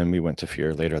 and then we went to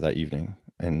Fear later that evening.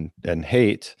 And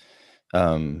Hate,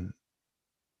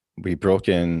 we broke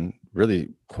in really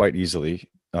quite easily,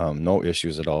 no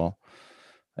issues at all.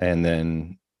 And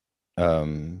then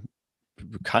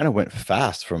kind of went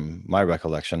fast from my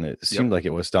recollection. It seemed like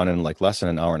it was done in like less than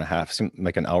an hour and a half. It seemed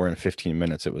like an hour and 15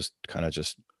 minutes. It was kind of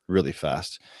just really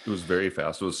fast. It was very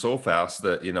fast. It was so fast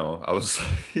that, I was,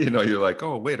 you're like,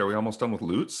 oh, wait, are we almost done with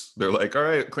loots? They're like, all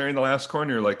right, clearing the last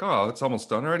corner. You're like, oh, it's almost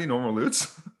done already. No more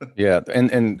loots. Yeah.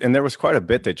 And there was quite a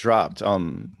bit that dropped.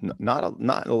 Not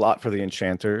a lot for the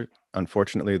Enchanter.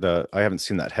 Unfortunately, I haven't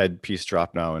seen that headpiece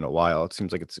drop now in a while. It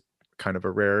seems like it's kind of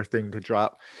a rare thing to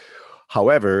drop.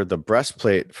 However, the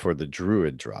breastplate for the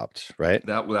Druid dropped, right?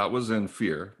 That was in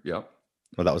Fear. Yep.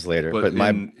 Well, that was later, But but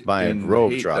my in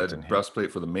robe Hate, dropped that in Hate.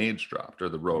 breastplate for the mage dropped, or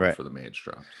the robe Right. for the mage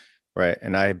dropped. Right.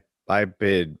 And I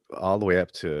bid all the way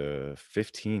up to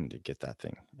 15 to get that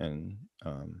thing. And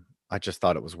I just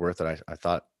thought it was worth it. I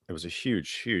thought it was a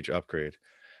huge upgrade.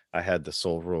 I had the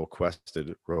Soul Roll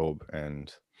quested robe,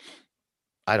 and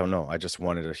I don't know. I just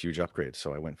wanted a huge upgrade.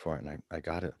 So I went for it, and I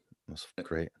got it. It was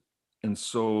great. And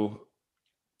so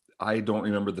I don't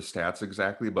remember the stats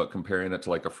exactly, but comparing it to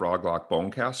like a Froglock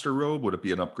Bonecaster robe, would it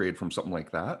be an upgrade from something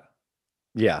like that?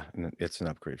 Yeah, it's an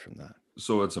upgrade from that.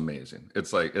 So it's amazing.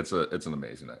 It's like it's an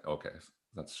amazing. Okay,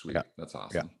 that's sweet. Yeah. That's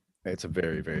awesome. Yeah. It's a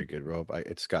very good robe.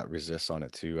 It's got resist on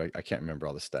it too. I can't remember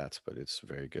all the stats, but it's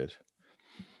very good.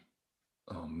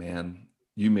 Oh man,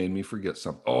 you made me forget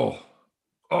something. Oh,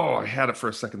 I had it for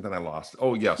a second, then I lost.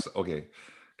 Oh yes, okay,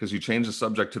 because you changed the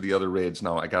subject to the other raids.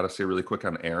 Now I got to say really quick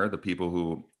on air, the people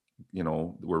who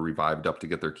were revived up to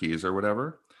get their keys or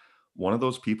whatever. One of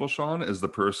those people, Sean, is the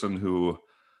person who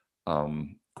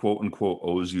quote unquote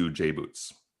owes you J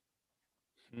boots.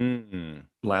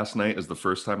 Last night is the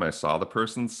first time I saw the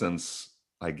person since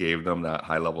I gave them that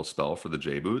high level spell for the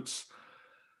J boots.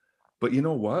 But you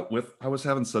know what? I was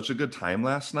having such a good time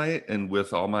last night, and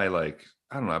with all my like,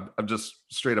 I don't know, I've just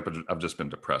straight up, I've just been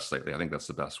depressed lately. I think that's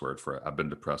the best word for it. I've been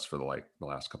depressed for the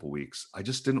last couple of weeks. I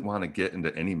just didn't want to get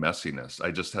into any messiness.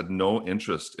 I just had no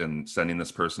interest in sending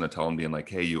this person a tell and being like,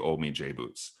 hey, you owe me J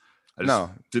boots. I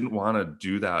just didn't want to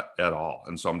do that at all.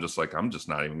 And so I'm just like, I'm just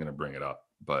not even going to bring it up.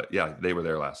 But yeah, they were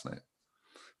there last night.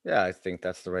 Yeah, I think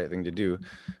that's the right thing to do.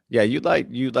 Yeah, you like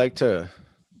to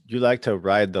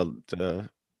ride the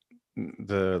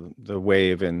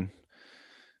wave, and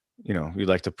you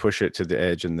like to push it to the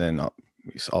edge, and then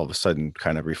all of a sudden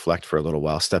kind of reflect for a little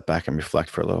while, step back and reflect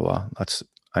for a little while.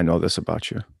 I know this about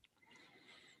you.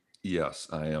 Yes,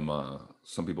 I am.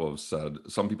 Some people have said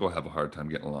some people have a hard time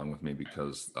getting along with me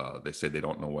because they say they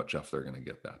don't know what Jeff they're going to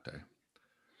get that day.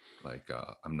 Like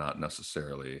I'm not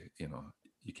necessarily,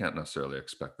 you can't necessarily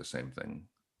expect the same thing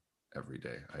every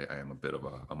day. I am a bit of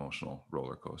a emotional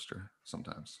roller coaster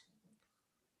sometimes.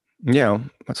 Yeah,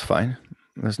 that's fine.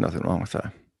 There's nothing wrong with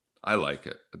that. I like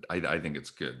it. I think it's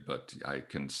good, but I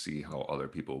can see how other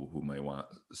people who may want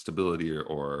stability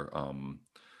or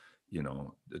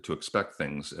to expect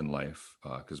things in life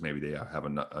because maybe they have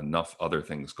enough other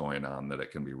things going on that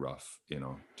it can be rough,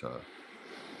 to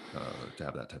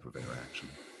have that type of interaction.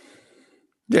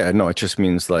 Yeah, no, it just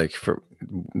means like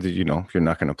you're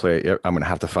not going to play. I'm going to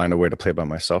have to find a way to play by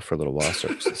myself for a little while,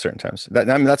 certain times. I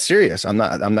mean, that's serious. I'm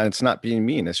not. It's not being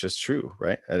mean. It's just true,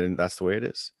 right? And that's the way it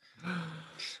is.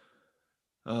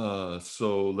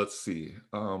 So let's see.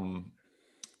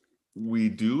 We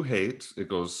do hate. It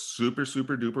goes super,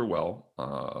 super duper well.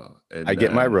 And I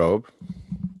get my then robe.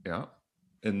 yeah,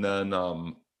 and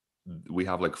then we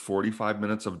have like 45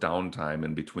 minutes of downtime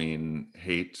in between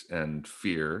hate and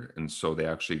fear, and so they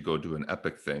actually go do an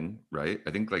epic thing, right?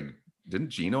 I think like didn't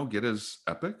Gino get his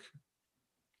epic?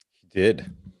 He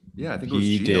did. Yeah, I think it was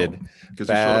He Gino did. because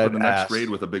he showed up in the next raid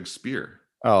Badass. with a big spear.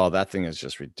 Oh, that thing is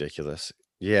just ridiculous.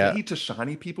 Can't Yeah, he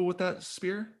Tashani people with that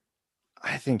spear?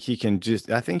 I think he can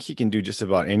just. I think he can do just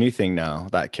about anything now.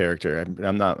 That character.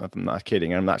 I'm not. I'm not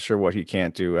kidding. I'm not sure what he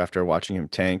can't do after watching him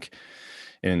tank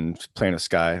in Plane of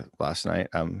Sky last night.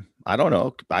 I don't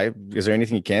know. Is there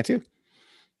anything he can't do?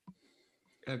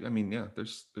 I mean, yeah,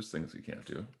 there's things he can't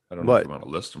do. I don't know if But we want to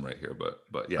list them right here, but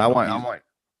yeah, I no, want. I he's. want.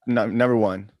 No, number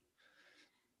one.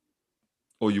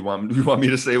 Oh, you want me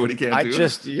to say what he can't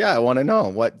do? Yeah. I want to know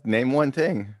what. Name one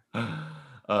thing.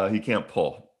 He can't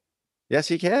pull. Yes,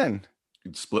 he can.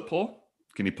 Split pull?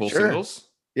 Can he pull Sure. singles?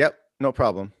 Yep. No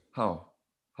problem. How?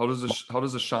 How does a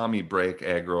Shami break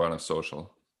aggro on a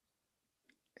social?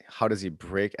 How does he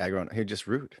break aggro? He just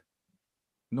root.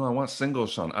 No, I want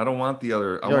singles, Sean. I don't want the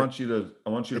other. I You're, want you to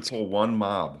it's pull one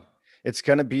mob. it's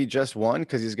gonna be just one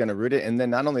because he's gonna root it, and then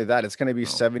not only that, it's gonna be No.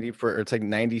 70 for. Or it's like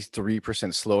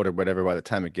 93% slowed or whatever by the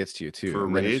time it gets to you too. For a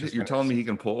And then it's raid? just You're gonna. telling me he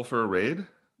can pull for a raid?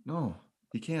 No,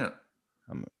 he can't.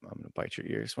 I'm gonna bite your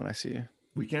ears when I see you.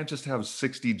 We can't just have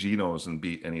 60 Genos and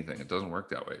beat anything. It doesn't work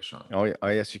that way, Sean. Oh yeah. Oh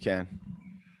yes, you can.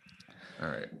 All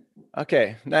right.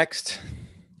 Okay. Next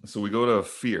So we go to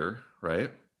fear,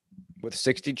 right? with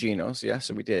 60 Genos. Yeah.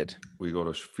 So we did. We go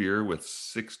to fear with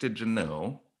 60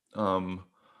 Geno.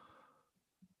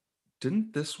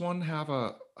 Didn't this one have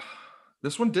a?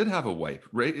 This one did have a wipe,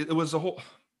 right? It was a whole.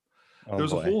 Oh There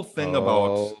was a boy. whole thing about.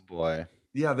 Oh boy.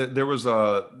 Yeah, there was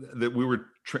a that we were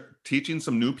teaching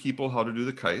some new people how to do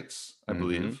the kites, I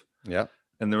believe. Yep.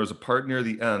 And there was a part near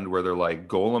the end where they're like,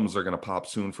 golems are going to pop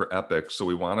soon for epic. So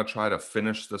we want to try to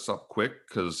finish this up quick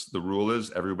because the rule is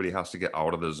everybody has to get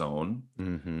out of the zone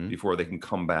before they can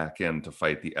come back in to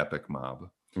fight the epic mob.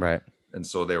 Right. And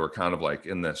so they were kind of like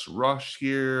in this rush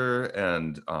here.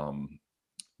 And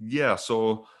yeah,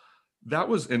 so that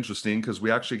was interesting because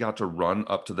we actually got to run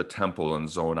up to the temple and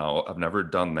zone out. I've never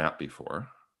done that before.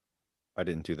 I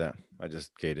didn't do that. I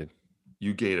just gated.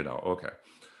 You gated out. Okay.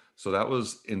 So that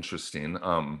was interesting.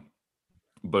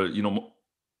 But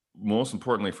most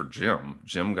importantly for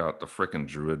Jim got the freaking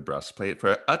druid breastplate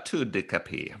for a 2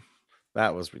 DKP.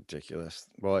 That was ridiculous.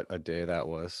 What a day that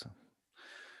was.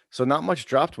 So not much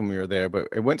dropped when we were there, but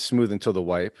it went smooth until the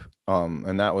wipe.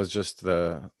 And that was just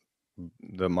the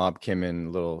mob came in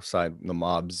a little side. The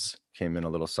mobs came in a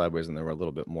little sideways, and there were a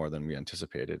little bit more than we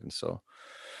anticipated. And so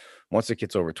once it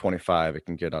gets over 25, it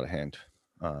can get out of hand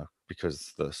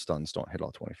because the stuns don't hit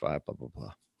all 25. Blah blah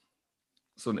blah.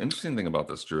 So an interesting thing about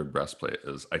this druid breastplate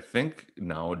is I think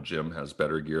now Jim has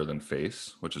better gear than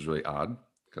face, which is really odd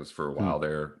because for a while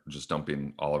they're just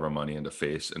dumping all of our money into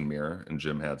face and mirror, and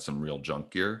Jim had some real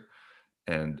junk gear.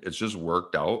 And it's just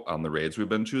worked out on the raids we've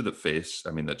been to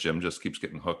that Jim just keeps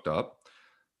getting hooked up.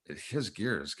 His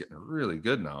gear is getting really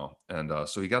good now. And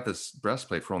so he got this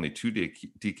breastplate for only 2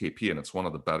 DKP, and it's one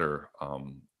of the better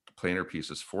planar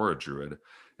pieces for a druid.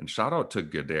 And shout out to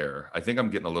Gader. I think I'm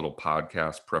getting a little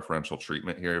podcast preferential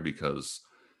treatment here because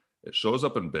it shows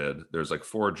up in bid. There's like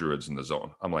 4 druids in the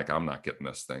zone. I'm like, I'm not getting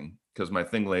this thing because my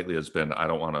thing lately has been I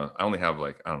only have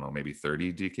like, I don't know, maybe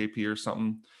 30 DKP or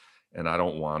something. And I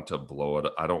don't want to blow it.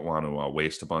 I don't want to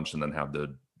waste a bunch and then have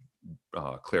the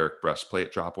cleric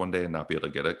breastplate drop one day and not be able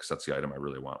to get it because that's the item I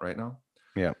really want right now.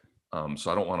 Yeah.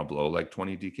 So I don't want to blow like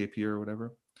 20 DKP or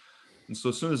whatever. And so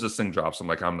as soon as this thing drops, I'm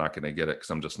like, I'm not going to get it because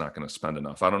I'm just not going to spend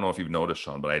enough. I don't know if you've noticed,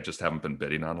 Sean, but I just haven't been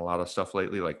bidding on a lot of stuff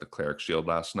lately, like the cleric shield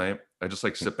last night. I just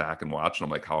like sit back and watch, and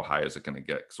I'm like, how high is it going to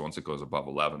get? Because once it goes above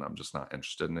 11, I'm just not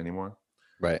interested in anymore.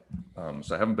 Right.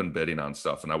 So I haven't been bidding on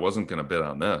stuff, and I wasn't going to bid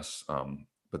on this.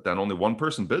 But then only one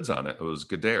person bids on it. It was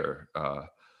Gadare.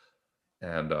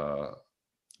 And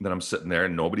then I'm sitting there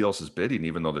and nobody else is bidding,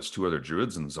 even though there's 2 other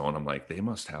druids in the zone. I'm like, they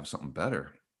must have something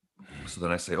better. So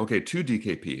then I say, okay, 2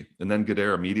 DKP. And then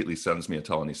Gadare immediately sends me a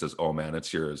tell and he says, oh man,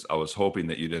 it's yours. I was hoping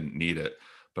that you didn't need it,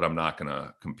 but I'm not going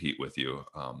to compete with you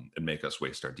and make us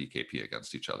waste our DKP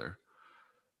against each other.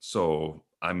 So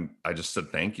I just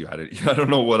said, thank you. I don't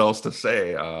know what else to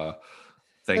say.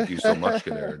 Thank you so much,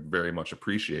 Gadare. Very much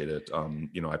appreciate it.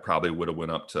 I probably would have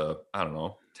went up to, I don't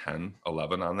know, 10,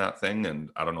 11 on that thing. And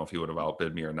I don't know if he would have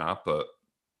outbid me or not, but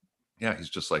yeah, he's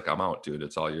just like, I'm out, dude.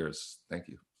 It's all yours. Thank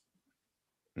you.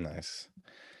 Nice.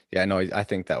 Yeah, no, I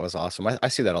think that was awesome. I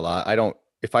see that a lot.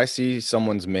 If I see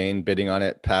someone's main bidding on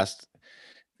it past,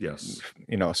 Yes,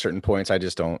 certain points, I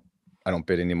don't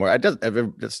bid anymore.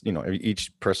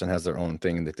 Each person has their own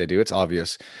thing that they do. It's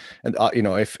obvious. And,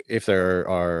 if there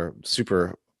are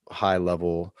super high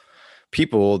level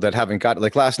people that haven't got,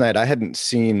 like last night, I hadn't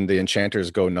seen the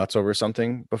enchanters go nuts over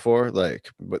something before,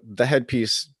 but the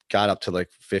headpiece got up to like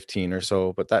 15 or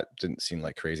so, but that didn't seem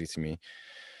like crazy to me.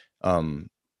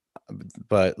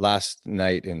 But last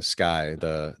night in Sky,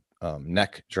 the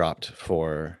neck dropped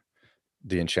for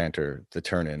the enchanter, the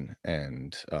turn in,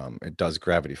 and it does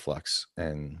gravity flux.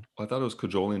 And I thought it was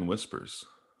Cajoling Whispers.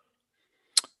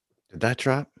 did that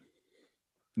drop?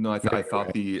 No, I Maybe, thought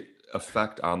right. the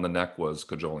effect on the neck was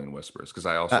Cajoling Whispers because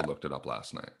I also Uh, looked it up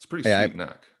last night. It's a pretty yeah, sweet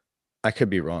neck. I could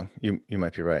be wrong. You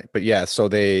might be right, but yeah. So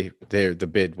the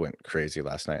bid went crazy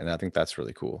last night, and I think that's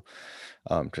really cool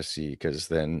to see, because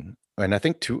then, and I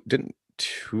think two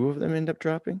of them end up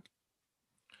dropping.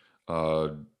 Uh,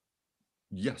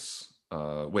 yes.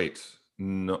 Wait,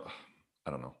 no,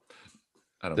 I don't know.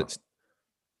 I don't know. That's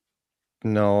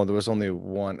No, there was only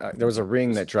one. There was a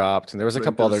ring that dropped, and there was a Right,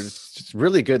 couple other just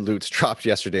really good loots dropped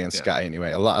yesterday in Yeah. Sky.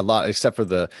 Anyway, a lot, except for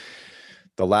the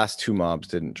last 2 mobs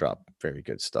didn't drop very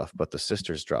good stuff, but the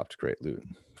sisters dropped great loot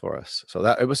for us. So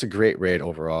it was a great raid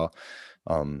overall.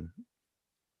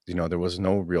 There was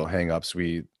no real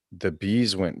hangups. The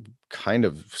bees went kind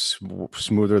of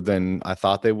smoother than I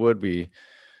thought they would. We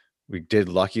did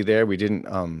lucky there. We didn't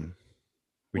Shout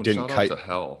out kite. to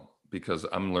Hell because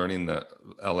I'm learning that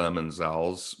LM and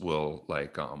Zals will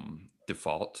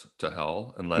default to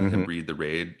Hell and let him lead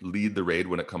the raid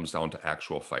when it comes down to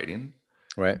actual fighting.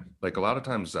 Right. Like a lot of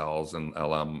times Zals and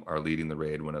LM are leading the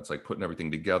raid when it's like putting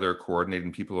everything together,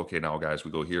 coordinating people. Okay, now guys,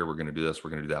 we go here, we're going to do this,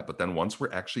 we're going to do that. But then once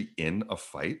we're actually in a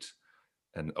fight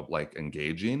and like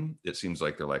engaging, it seems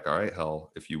like they're like, all right,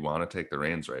 Hell, if you want to take the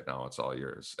reins right now, it's all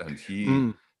yours. And he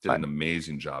did an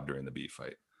amazing job during the B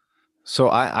fight. So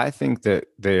I think that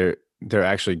they're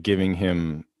actually giving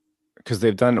him, because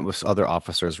they've done it with other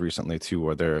officers recently too,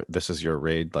 where this is your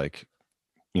raid, and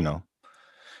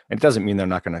it doesn't mean they're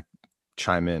not going to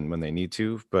chime in when they need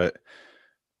to, but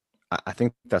I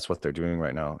think that's what they're doing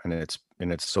right now, and it's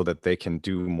so that they can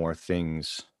do more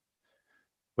things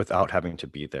without having to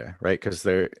be there, right? Because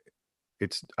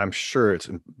I'm sure it's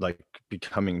like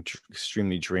becoming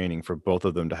extremely draining for both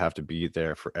of them to have to be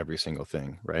there for every single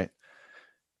thing, right?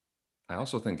 I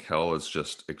also think Hell is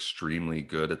just extremely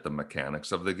good at the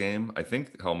mechanics of the game. I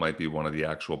think Hell might be one of the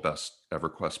actual best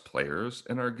EverQuest players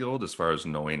in our guild as far as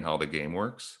knowing how the game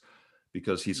works,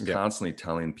 because he's constantly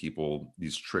telling people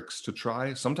these tricks to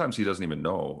try. Sometimes he doesn't even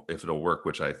know if it'll work,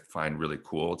 which I find really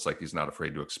cool. It's like he's not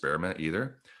afraid to experiment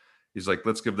either. He's like,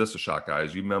 let's give this a shot,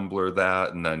 guys. You memblur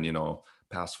that, and then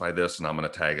pacify this, and I'm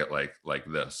going to tag it like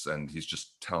this. And he's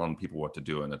just telling people what to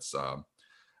do, and it's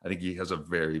I think he has a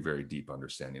very, very deep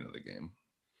understanding of the game.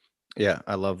 Yeah,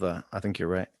 I love that. I think you're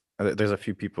right. There's a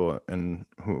few people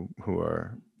who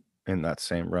are in that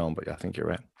same realm, but yeah, I think you're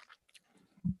right.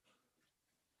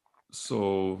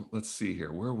 So let's see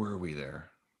here. Where were we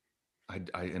there?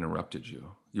 I interrupted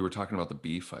you. You were talking about the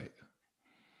B fight.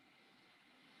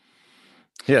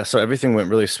 Yeah, so everything went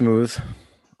really smooth.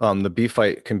 The B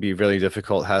fight can be really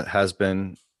difficult. Has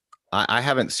been. I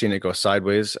haven't seen it go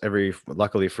sideways.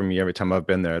 Luckily for me, every time I've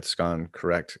been there, it's gone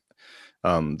correct.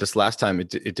 This last time it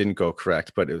didn't go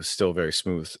correct, but it was still very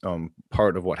smooth.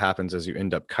 Part of what happens is you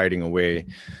end up kiting away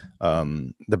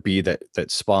the bee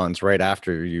that spawns right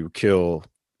after you kill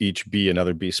each bee.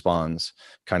 Another bee spawns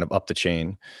kind of up the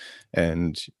chain,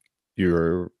 and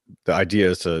the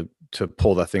idea is to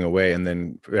pull that thing away, and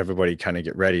then everybody kind of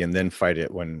get ready and then fight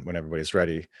it when everybody's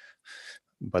ready.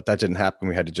 But that didn't happen.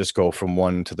 We had to just go from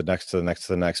one to the next to the next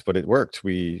to the next, but it worked.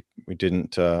 We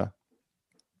didn't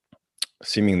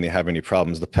seemingly have any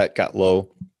problems. The pet got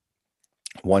low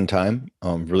one time,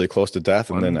 really close to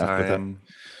death, and then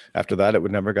after that it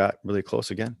would never got really close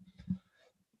again.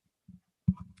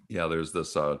 Yeah, there's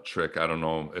this trick. I don't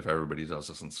know if everybody does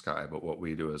this in Sky, but what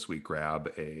we do is we grab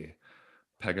a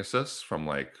Pegasus from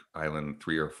like island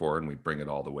 3 or 4, and we bring it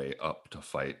all the way up to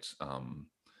fight,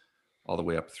 all the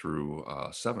way up through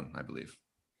 7, I believe.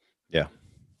 Yeah.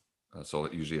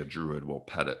 So usually a druid will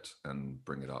pet it and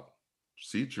bring it up.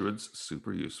 See, druid's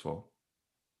super useful.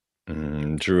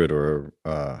 Druid or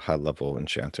high level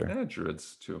enchanter. Yeah,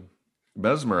 druids too.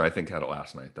 Mesmer, I think, had it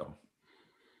last night though.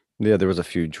 Yeah, there was a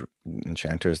few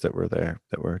enchanters that were there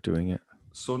that were doing it.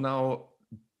 So now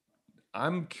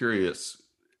I'm curious,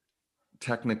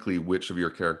 technically, which of your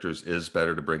characters is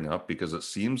better to bring up, because it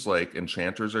seems like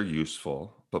enchanters are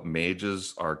useful, but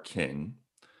mages are king.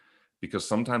 Because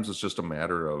sometimes it's just a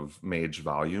matter of mage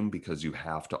volume, because you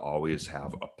have to always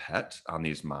have a pet on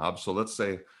these mobs. So let's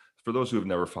say, for those who have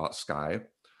never fought Sky,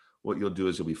 what you'll do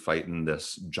is you'll be fighting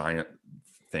this giant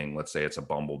thing. Let's say it's a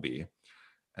bumblebee,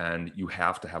 and you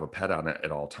have to have a pet on it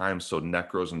at all times. So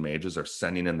necros and mages are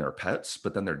sending in their pets,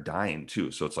 but then they're dying too.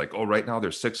 So it's like, oh, right now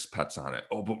there's 6 pets on it.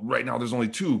 Oh, but right now there's only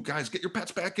 2. Guys, get your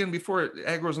pets back in before it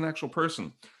aggroes an actual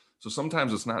person. So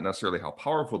sometimes it's not necessarily how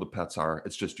powerful the pets are.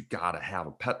 It's just you got to have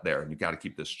a pet there, and you got to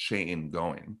keep this chain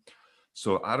going.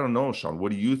 So I don't know, Sean,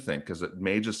 what do you think? Because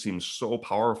mages seems so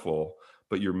powerful,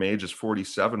 but your mage is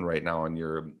 47 right now and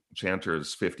your enchanter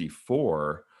is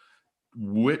 54.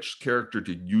 Which character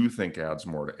do you think adds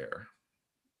more to air?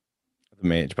 The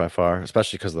mage by far,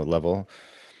 especially because the level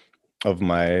of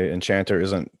my enchanter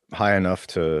isn't high enough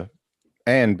to,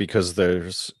 and because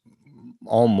there's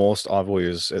almost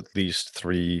always at least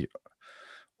 3,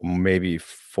 maybe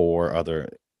 4 other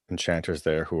enchanters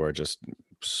there who are just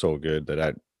so good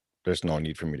that there's no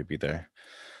need for me to be there.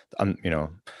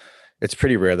 It's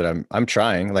pretty rare that I'm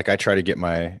trying. Like I try to get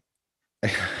my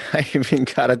I even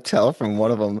got a tell from one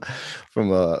of them, from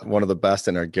one of the best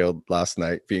in our guild last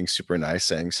night, being super nice,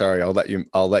 saying, "Sorry, I'll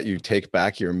let you take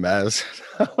back your mez."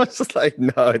 I was just like,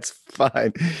 "No, it's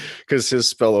fine," because his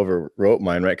spell overwrote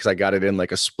mine, right? Because I got it in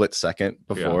like a split second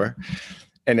before,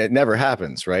 and it never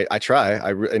happens, right? I try,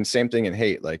 and same thing in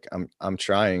hate. Like I'm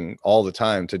trying all the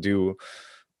time to do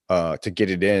to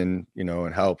get it in,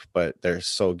 and help, but they're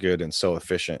so good and so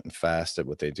efficient and fast at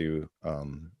what they do.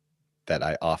 That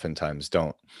I oftentimes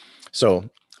don't. So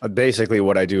basically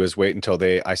what I do is wait until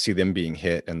I see them being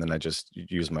hit, and then I just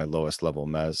use my lowest level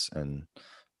mez, and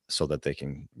so that they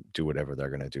can do whatever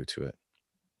they're going to do to it.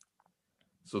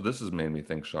 So this has made me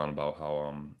think, Sean, about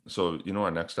how so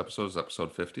our next episode is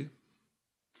episode 50.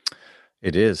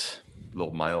 It is.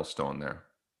 Little milestone there.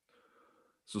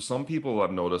 So some people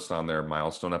I've noticed on their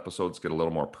milestone episodes get a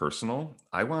little more personal.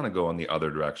 I want to go in the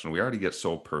other direction. We already get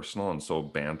so personal and so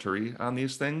bantery on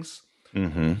these things.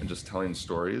 And just telling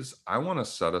stories. I want to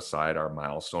set aside our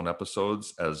milestone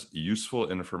episodes as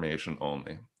useful information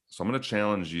only. So I'm going to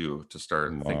challenge you to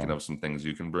start thinking of some things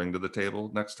you can bring to the table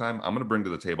next time. I'm going to bring to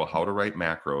the table how to write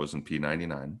macros in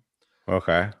P99.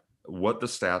 Okay. What the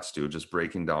stats do, just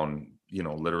breaking down,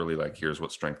 literally like, here's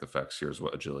what strength affects, here's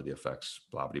what agility affects,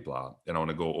 blah, blah, blah. And I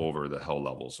want to go over the hell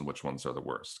levels and which ones are the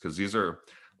worst. Because these are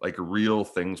like real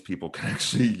things people can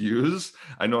actually use.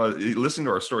 I know listening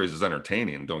to our stories is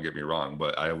entertaining, don't get me wrong,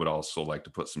 but I would also like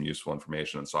to put some useful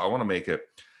information. And so I want to make it,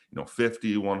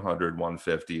 50, 100,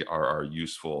 150 are our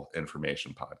useful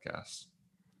information podcasts.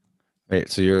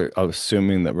 Wait, so you're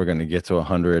assuming that we're going to get to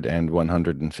 100 and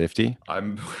 150?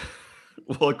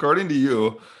 Well, according to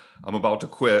you, I'm about to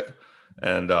quit,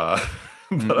 and but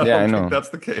I Yeah, I don't know. think that's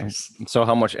the case. So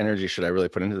how much energy should I really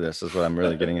put into this is what I'm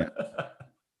really getting at.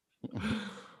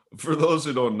 For those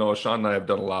who don't know, Sean and I have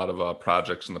done a lot of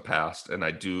projects in the past, and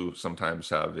I do sometimes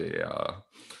have a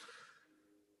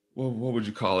what would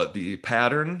you call it? The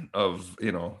pattern of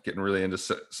getting really into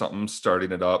something,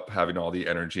 starting it up, having all the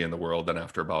energy in the world, then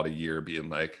after about a year, being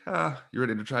like, you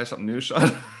ready to try something new,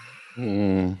 Sean?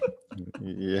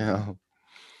 Yeah.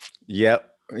 Yep.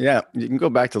 Yeah. You can go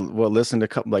back to listen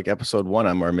to like episode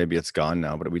 1, or maybe it's gone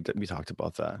now, but we talked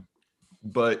about that.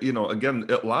 But again,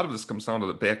 a lot of this comes down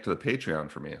to back to the Patreon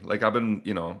for me. Like I've been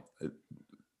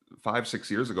 5-6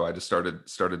 years ago, I just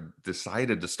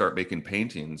decided to start making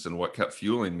paintings, and what kept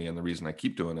fueling me and the reason I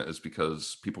keep doing it is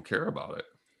because people care about it.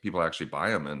 People actually buy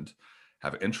them and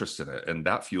have interest in it, and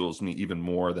that fuels me even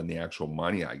more than the actual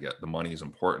money I get. The money is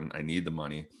important, I need the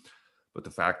money, but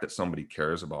the fact that somebody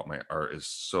cares about my art is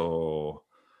so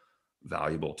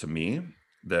valuable to me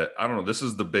that I don't know, this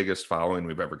is the biggest following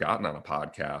we've ever gotten on a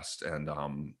podcast. And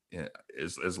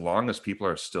as long as people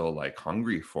are still like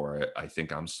hungry for it, I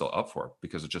think I'm still up for it,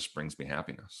 because it just brings me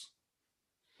happiness.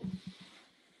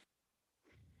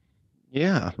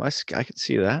 Yeah, I could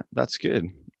see that. That's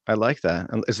good. I like that.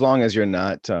 As long as you're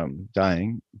not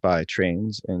dying by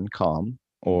trains in Calm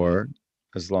or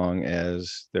as long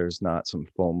as there's not some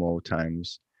FOMO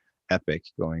times epic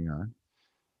going on,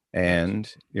 Right.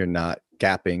 and you're not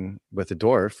gapping with a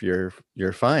dwarf,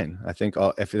 you're fine. I think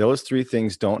if those three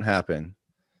things don't happen,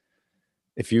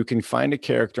 if you can find a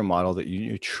character model that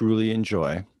you truly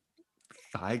enjoy,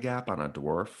 Thigh gap on a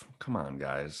dwarf? Come on,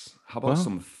 guys. How about well,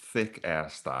 some thick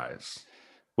ass thighs? How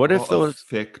what if about a those?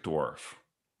 thick dwarf?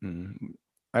 Mm,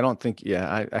 I don't think.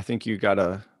 Yeah, I think you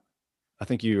gotta. I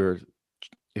think you're.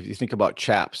 If you think about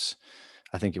chaps,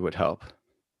 I think it would help.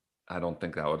 I don't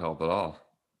think that would help at all.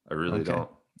 I really Okay. don't.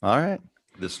 All right.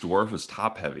 This dwarf is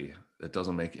top heavy. It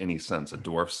doesn't make any sense. A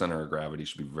dwarf center of gravity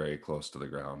should be very close to the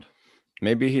ground.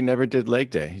 Maybe he never did leg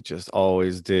day. He just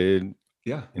always did,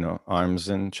 Yeah, arms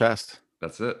and chest.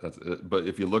 that's it. That's it. But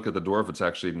if you look at the dwarf, it's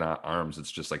actually not arms.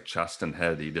 It's just like chest and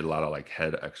head. He did a lot of like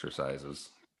head exercises.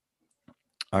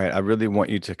 All right. I really want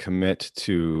you to commit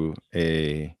to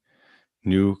a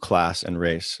new class and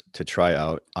race to try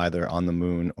out either on the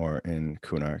moon or in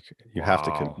Kunark. You have to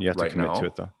Wow. you have to Right commit to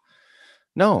it now? though.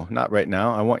 No, not right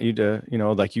now. I want you to,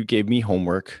 like you gave me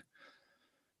homework.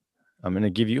 I'm going to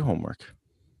give you homework.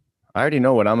 I already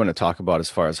know what I'm going to talk about as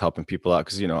far as helping people out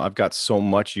because I've got so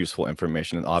much useful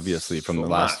information, and obviously from So the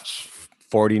last much.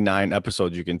 49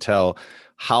 episodes you can tell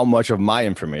how much of my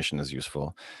information is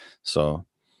useful. So,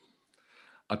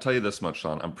 I'll tell you this much,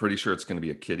 Sean. I'm pretty sure it's going to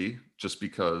be a kitty just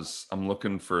because I'm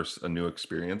looking for a new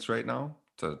experience right now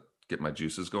to get my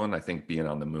juices going. I think being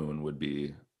on the moon would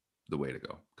be the way to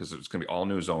go because it's going to be all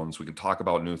new zones. We can talk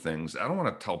about new things. I don't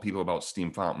want to tell people about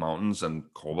Steamfont Mountains and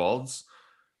kobolds.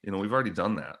 We've already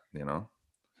done that.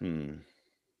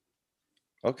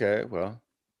 Okay, well,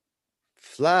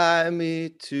 fly me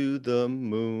to the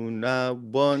moon. I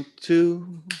want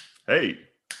to Hey,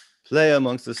 play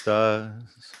amongst the stars.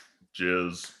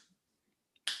 Jizz.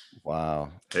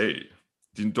 Wow. Hey,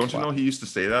 don't you Wow. know he used to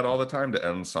say that all the time to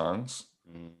end songs?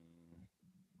 Mm.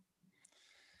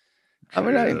 I'm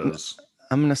gonna Jizz.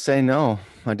 I'm gonna say no.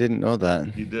 I didn't know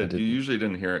that. He I did. You didn't. usually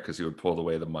didn't hear it because he would pull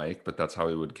away the mic, but that's how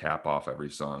he would cap off every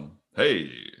song.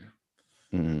 Hey,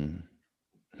 Mm.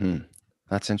 Hmm.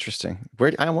 That's interesting.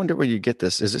 I wonder where you get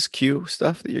this. Is this Q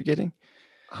stuff that you're getting?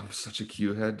 I'm such a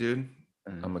Q head, dude.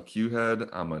 Mm. I'm a Q head.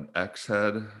 I'm an X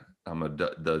head.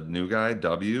 The new guy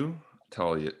W.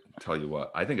 Tell you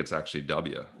what. I think it's actually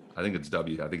W. I think it's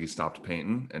W. I think he stopped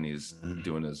painting and he's Mm.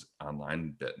 doing his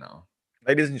online bit now.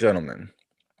 Ladies and gentlemen,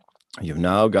 you've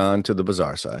now gone to the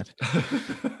bizarre side.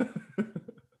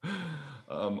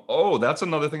 Oh, that's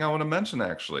another thing I want to mention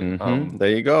actually. There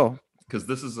you go. Because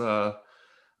this is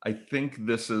I think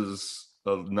this is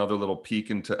another little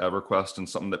peek into EverQuest and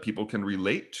something that people can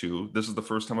relate to. This is the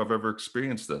first time I've ever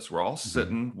experienced this. We're all Hmm.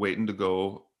 sitting waiting to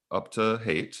go up to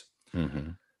Hate,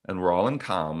 Hmm. and we're all in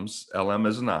comms. LM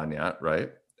isn't on yet,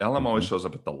 right? LM always Hmm. shows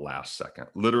up at the last second,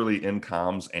 literally in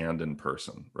comms and in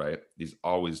person, right? He's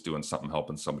always doing something,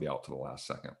 helping somebody out to the last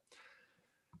second.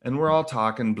 And we're all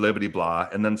talking blibbity blah,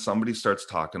 and then somebody starts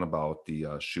talking about the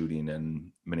shooting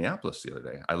in Minneapolis the other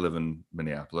day. I live in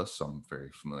Minneapolis, so I'm very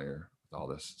familiar with all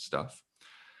this stuff.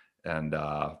 And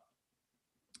oh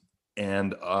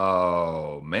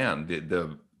man,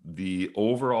 the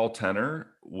overall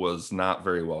tenor was not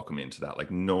very welcoming to that.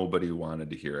 Like nobody wanted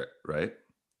to hear it, right?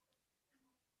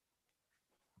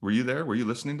 Were you there? Were you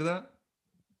listening to that,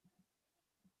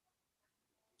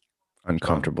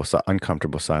 Sean?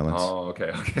 Uncomfortable silence. Oh,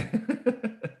 okay, okay.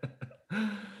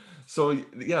 So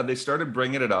yeah, they started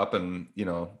bringing it up, and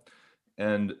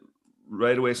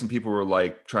right away some people were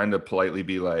like trying to politely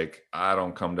be like, I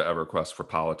don't come to EverQuest for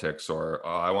politics, or oh,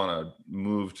 I want to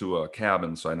move to a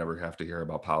cabin so I never have to hear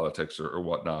about politics or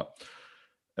whatnot.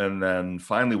 And then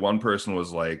finally one person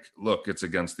was like, look, it's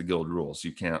against the guild rules,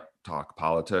 you can't talk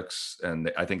politics.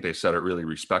 And I think they said it really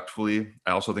respectfully.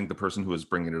 I also think the person who was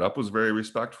bringing it up was very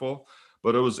respectful,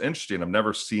 but it was interesting. I've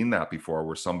never seen that before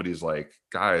where somebody's like,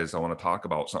 guys, I want to talk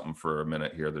about something for a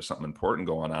minute here, there's something important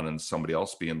going on, and somebody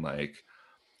else being like,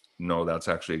 no, that's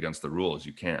actually against the rules,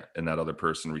 you can't. And that other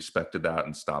person respected that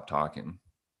and stopped talking.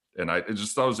 And I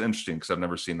just thought it was interesting because I've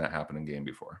never seen that happen in game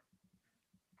before.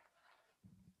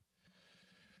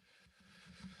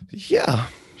 Yeah.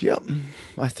 Yep.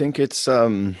 I think it's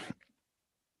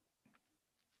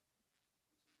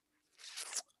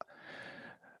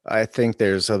I think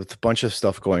there's a bunch of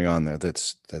stuff going on there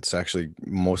that's actually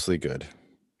mostly good.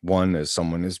 One is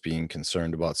someone is being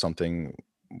concerned about something,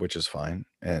 which is fine,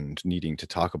 and needing to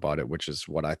talk about it, which is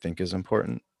what I think is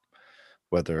important.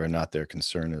 Whether or not their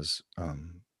concern is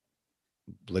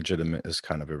legitimate is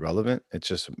kind of irrelevant. It's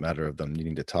just a matter of them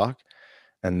needing to talk.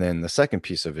 And then the second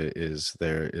piece of it is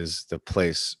there is the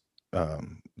place,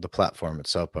 the platform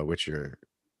itself by which you're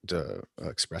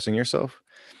expressing yourself.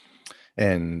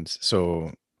 And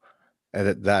so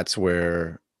that's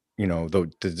where, the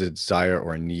desire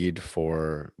or need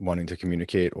for wanting to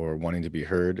communicate or wanting to be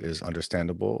heard is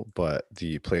understandable, but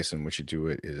the place in which you do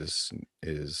it is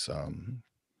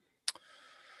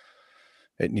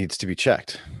it needs to be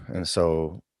checked. And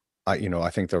so I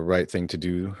think the right thing to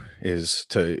do is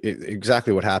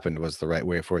exactly what happened was the right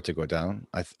way for it to go down.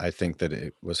 I think that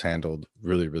it was handled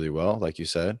really, really well, like you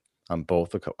said, on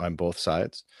both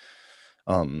sides.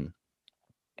 Um,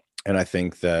 and I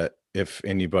think that if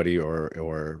anybody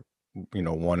or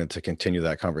wanted to continue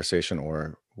that conversation,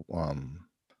 or um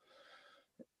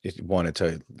it wanted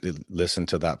to listen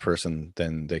to that person,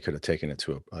 then they could have taken it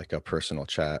to like a personal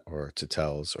chat, or to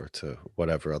tells, or to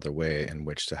whatever other way in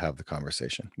which to have the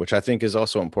conversation, which I think is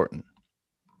also important.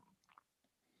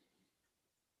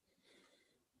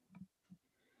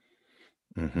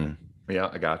 Hmm. Yeah,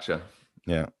 I gotcha.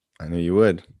 Yeah, I knew you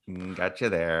would. Gotcha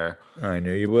there. I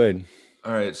knew you would.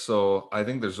 All right, so I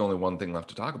think there's only one thing left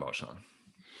to talk about, Sean.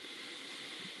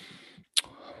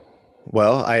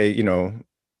 Well, I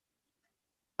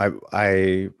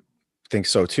think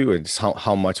so too. It's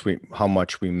how much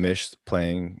we missed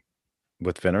playing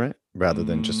with Venerate rather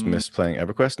than just miss playing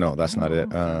EverQuest. No, that's not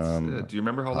it. That's it. Do you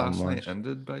remember how how last night much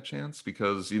ended by chance?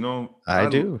 Because I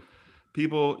do.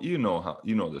 people,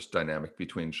 this dynamic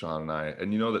between Sean and I,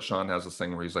 and you know that Sean has this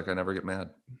thing where he's like, I never get mad.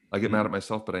 I get mad at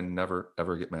myself, but I never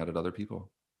ever get mad at other people.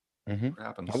 Mm-hmm. It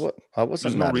happens. I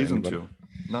wasn't There's no mad at reason anybody.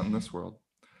 to. Not in this world.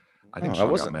 I No, think I Sean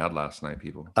got wasn't. mad last night,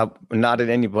 people. Not at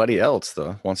anybody else,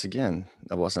 though. Once again,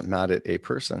 I wasn't mad at a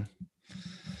person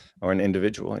or an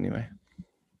individual, anyway.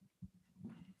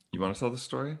 You want to tell the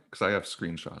story? Because I have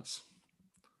screenshots.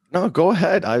 No, go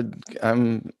ahead.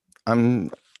 I'm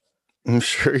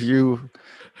sure you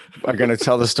are going to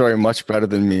tell the story much better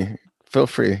than me. Feel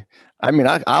free. I mean,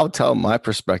 I'll tell my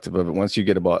perspective of it once you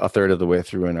get about a third of the way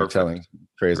through and are telling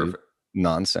crazy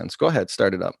nonsense. Go ahead,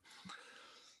 start it up.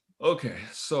 Okay,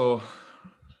 so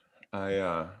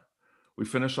we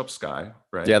finish up Sky,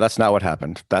 right? Yeah, that's not what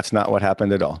happened. That's not what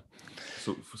happened at all.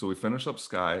 So we finish up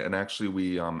Sky, and actually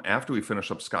we after we finish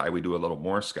up Sky, we do a little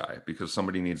more Sky because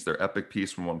somebody needs their epic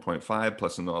piece from 1.5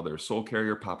 plus another soul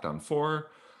carrier popped on 4.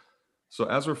 So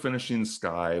as we're finishing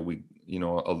Sky, we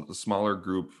a smaller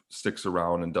group sticks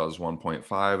around and does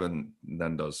 1.5 and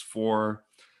then does 4.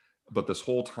 But this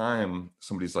whole time,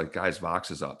 somebody's like, guys, Vox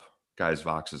is up. Guys,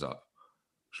 Vox is up.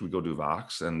 Should we go do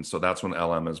Vox? And so that's when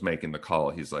LM is making the call.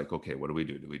 He's like, okay, what do we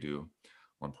do? Do we do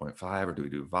 1.5 or do we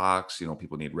do Vox?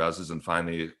 People need reses. And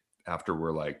finally, after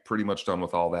we're like pretty much done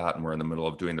with all that and we're in the middle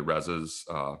of doing the reses,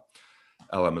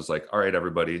 LM is like, all right,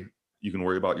 everybody, you can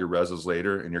worry about your reses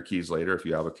later and your keys later. If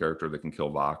you have a character that can kill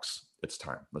Vox, it's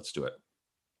time. Let's do it.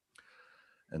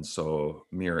 And so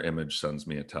Mirror Image sends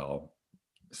me a tell.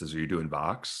 It says, are you doing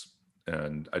Vox?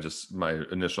 And my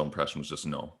initial impression was just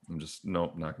no.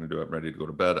 Nope, not going to do it. I'm ready to go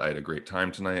to bed. I had a great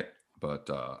time tonight, but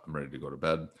I'm ready to go to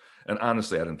bed. And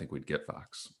honestly, I didn't think we'd get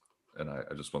Vox. And I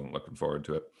just wasn't looking forward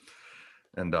to it.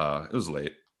 And it was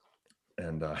late.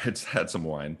 And it's had some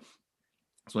wine.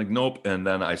 So I'm like, nope. And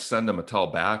then I send him a tell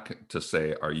back to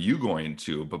say, are you going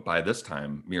to? But by this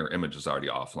time, Mirror Image is already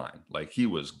offline. Like he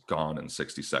was gone in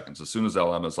 60 seconds. As soon as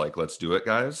LM is like, let's do it,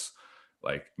 guys.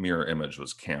 Like Mirror Image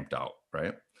was camped out,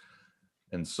 right?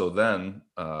 And so then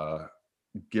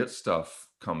Get Stuff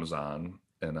comes on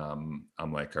and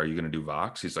I'm like, are you going to do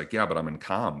Vox? He's like, yeah, but I'm in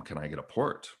comm. Can I get a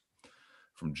port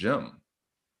from Jim?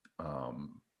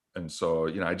 And so,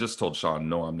 I just told Sean,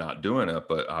 no, I'm not doing it,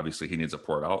 but obviously he needs a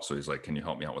port out. So he's like, can you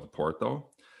help me out with a port though?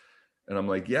 And I'm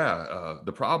like, yeah,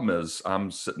 the problem is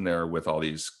I'm sitting there with all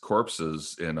these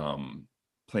corpses in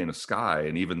Plane of Sky.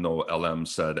 And even though LM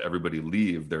said everybody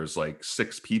leave, there's like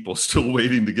 6 people still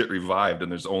waiting to get revived.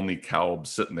 And there's only Calb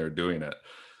sitting there doing it.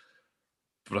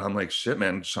 But I'm like, shit,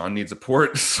 man, Sean needs a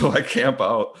port. So I camp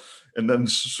out. And then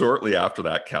shortly after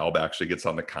that, Calb actually gets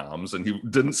on the comms. And he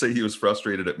didn't say he was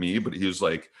frustrated at me, but he was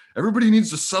like, everybody needs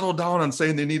to settle down on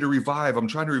saying they need to revive. I'm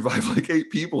trying to revive like 8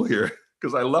 people here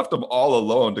because I left them all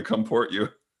alone to come port you.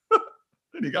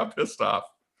 And he got pissed off.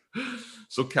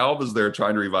 So Calb is there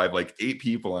trying to revive like 8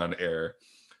 people on air.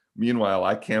 Meanwhile,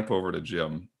 I camp over to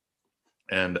Jim.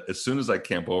 And as soon as I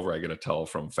camp over, I get a tell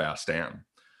from Fast Dan,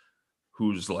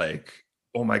 who's like,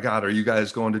 oh my God, are you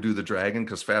guys going to do the dragon?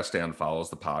 Because Fast Dan follows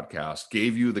the podcast,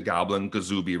 gave you the Goblin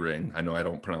Gazubi ring. I know I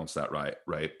don't pronounce that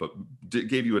right, but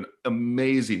gave you an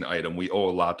amazing item. We owe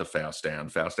a lot to Fast Dan.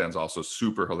 Fast Dan's also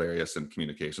super hilarious in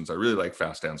communications. I really like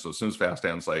Fast Dan. So as soon as Fast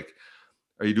Dan's like,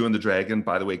 are you doing the dragon?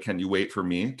 By the way, can you wait for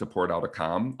me to port out a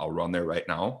comm? I'll run there right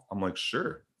now. I'm like,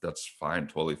 sure, that's fine,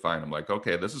 totally fine. I'm like,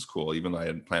 okay, this is cool. Even though I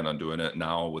hadn't planned on doing it,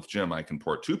 now with Jim, I can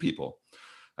port 2 people.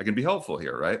 I can be helpful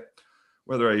here, right?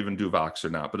 whether I even do Vox or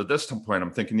not. But at this point,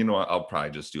 I'm thinking, you know what, I'll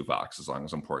probably just do Vox as long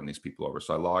as I'm porting these people over.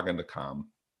 So I log into Com,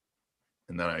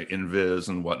 and then I invis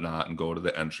and whatnot and go to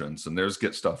the entrance, and there's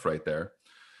Get Stuff right there.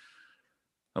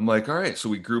 I'm like, all right, so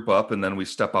we group up and then we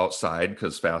step outside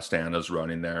because Fast Anna's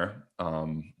running there.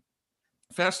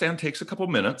 Fast Ann takes a couple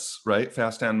minutes, right?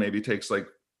 Fast Ann maybe takes like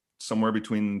somewhere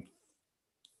between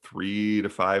 3 to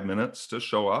 5 minutes to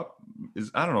show up.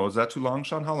 I don't know, is that too long,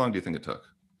 Sean? How long do you think it took?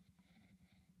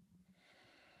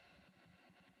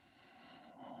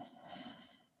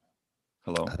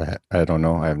 Hello? I don't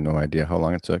know. I have no idea how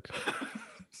long it took.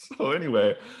 So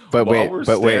anyway, But while wait, we're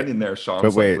but wait, standing there, Sean's but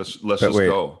like, wait, let's but just wait,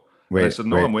 go. And I wait, said,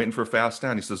 no, wait. I'm waiting for Fast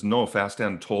Ann. He says, no, Fast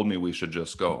Ann told me we should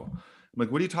just go. I'm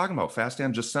like, what are you talking about? Fast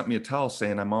Ann just sent me a tell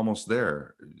saying I'm almost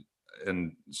there.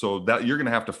 And so that you're going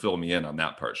to have to fill me in on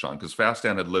that part, Sean, because Fast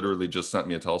Ann had literally just sent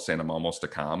me a tell saying I'm almost to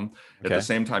Com. At the Okay.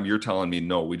 same time, you're telling me,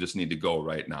 no, we just need to go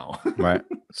right now. Right.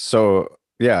 So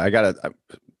yeah,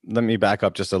 let me back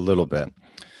up just a little bit.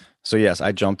 So yes,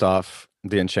 I jumped off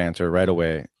the Enchanter right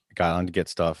away, got on to Get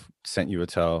Stuff, sent you a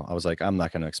tell. I was like, I'm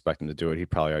not going to expect him to do it. He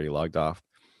probably already logged off,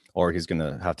 or he's going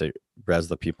to have to res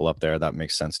the people up there. That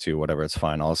makes sense too. Whatever, it's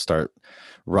fine. I'll start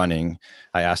running.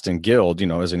 I asked in Guild,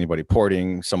 is anybody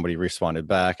porting? Somebody responded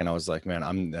back, and I was like, man,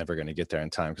 I'm never going to get there in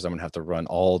time because I'm going to have to run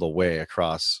all the way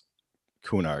across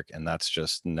Kunark, and that's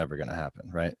just never going to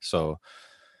happen, right? So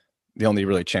the only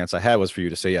really chance I had was for you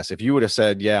to say yes. If you would have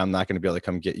said, yeah, I'm not going to be able to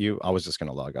come get you, I was just going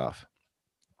to log off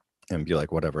and be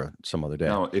like, whatever, some other day.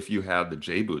 Now, if you had the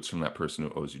J boots from that person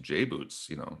who owes you J boots,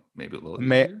 maybe a little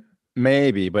easier.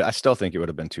 Maybe, but I still think it would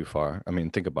have been too far. I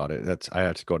mean, think about it. I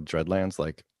had to go to Dreadlands.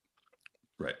 Like,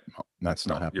 right. No, that's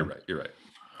not happening. You're right.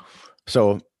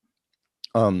 So,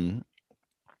 so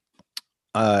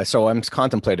I'm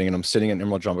contemplating, and I'm sitting in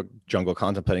Emerald Jungle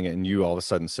contemplating it, and you all of a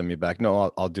sudden send me back.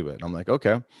 No, I'll do it. And I'm like,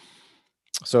 okay.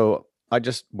 So I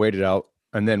just waited out,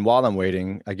 and then while I'm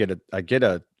waiting, I get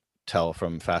a tell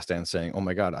from Fast Ann saying, "Oh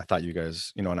my God, I thought you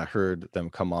guys, and I heard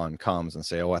them come on comms and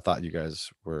say, oh, I thought you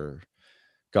guys were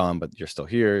gone, but you're still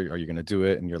here. Are you going to do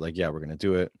it?" And you're like, "Yeah, we're going to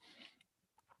do it."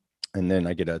 And then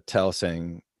I get a tell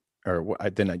saying,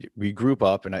 we group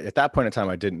up, and at that point in time,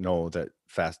 I didn't know that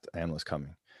Fast Ann was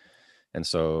coming. And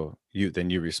so you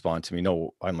respond to me,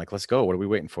 no, I'm like, let's go. What are we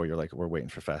waiting for? You're like, we're waiting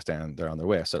for Fast Ann. They're on their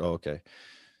way. I said, oh, okay.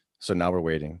 So now we're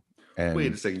waiting. And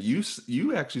wait a second.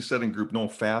 You actually said in group, no,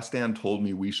 Fast Ann told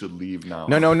me we should leave now.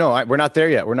 No. We're not there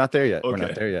yet. Okay. We're not there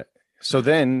yet. So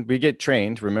then we get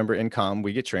trained. Remember, in Com,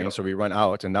 we get trained. Yep. So we run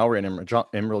out, and now we're in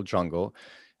Emerald Jungle.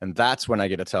 And that's when I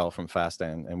get a tell from Fast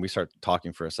Ann, and we start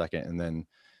talking for a second.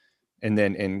 And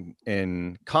then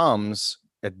in comms,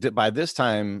 by this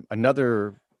time,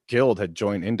 another guild had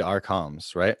joined into our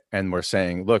comms, right? And we're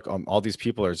saying, look, all these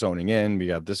people are zoning in. We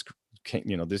have this,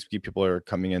 these people are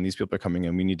coming in. These people are coming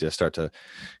in. We need to start to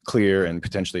clear and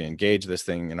potentially engage this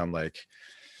thing. And I'm like,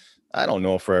 I don't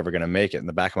know if we're ever going to make it. In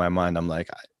the back of my mind, I'm like,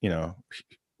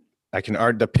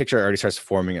 the picture already starts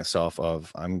forming itself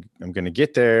of I'm going to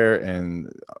get there,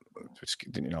 and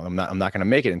I'm not going to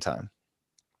make it in time.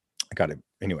 I got it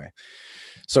anyway.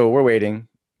 So we're waiting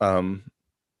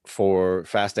for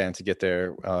Fast Ann to get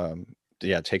there.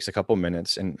 It takes a couple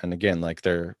minutes, and again, like,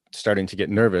 they're starting to get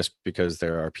nervous because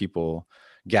there are people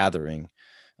gathering,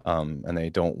 and they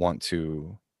don't want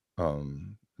to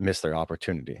miss their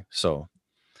opportunity. So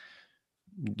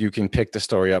you can pick the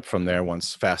story up from there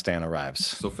once Fast Ann arrives.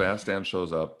 So Fast Ann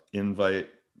shows up, invite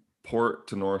port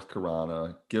to North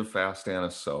Karana, give Fast Ann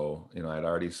a sow. I'd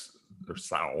already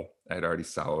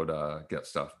sowed Get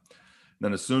Stuff. And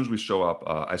then as soon as we show up,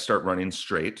 I start running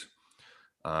straight,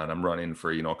 and I'm running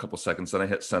for a couple seconds. Then I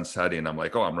hit sense heading, and I'm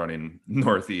like, oh, I'm running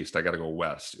northeast. I got to go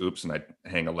west. Oops, and I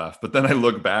hang a left. But then I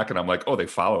look back, and I'm like, oh, they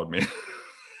followed me.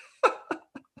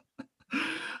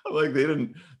 Like,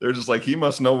 they're just like, he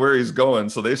must know where he's going.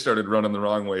 So they started running the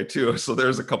wrong way too. So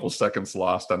there's a couple seconds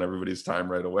lost on everybody's time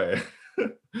right away.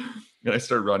 And I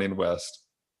start running west.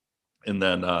 And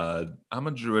then I'm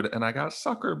a druid, and I got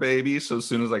Sucker, baby. So as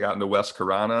soon as I got into West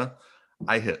Karana,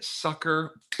 I hit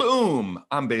Sucker. Boom.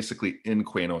 I'm basically in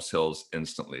Quanos Hills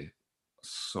instantly.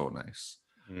 So nice.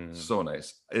 So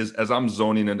nice. As I'm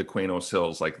zoning into Quanos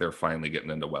Hills, like, they're finally getting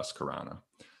into West Karana.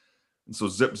 And so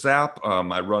zip zap,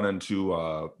 I run into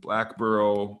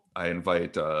Blackburrow. I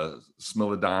invite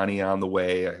Smilodani on the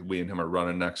way. We and him are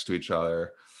running next to each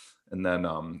other. And then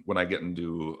when I get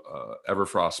into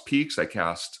Everfrost Peaks, I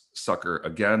cast Sucker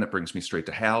again. It brings me straight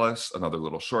to Hallis, another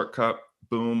little shortcut.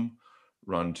 Boom.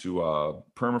 Run to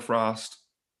Permafrost,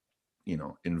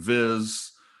 Invis,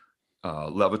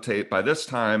 Levitate. By this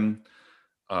time,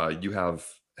 you have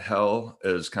Hell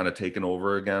is kind of taken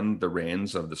over again, the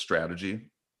reins of the strategy.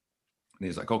 And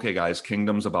he's like, okay, guys,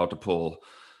 Kingdom's about to pull,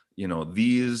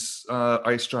 these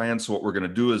ice giants. So what we're going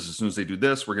to do is as soon as they do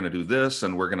this, we're going to do this,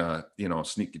 and we're going to,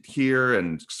 sneak it here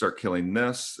and start killing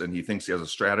this. And he thinks he has a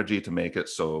strategy to make it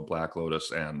so Black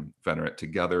Lotus and Venerate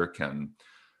together can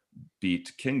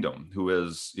beat Kingdom, who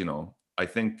is, I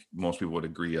think most people would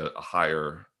agree a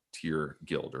higher tier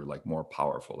guild, or like more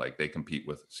powerful. Like they compete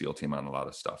with SEAL Team on a lot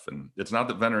of stuff. And it's not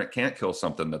that Venerate can't kill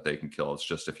something that they can kill. It's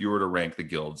just if you were to rank the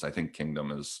guilds, I think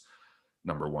Kingdom is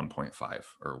number 1.5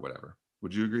 or whatever.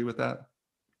 Would you agree with that?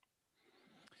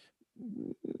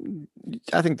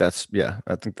 I think that's, yeah,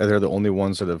 I think they're the only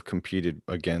ones that have competed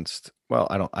against. Well,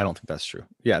 I don't think that's true.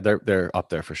 Yeah, they're up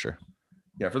there for sure.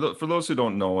 Yeah, for those who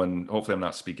don't know, and hopefully I'm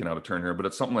not speaking out of turn here, but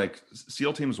it's something like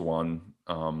SEAL Team's 1,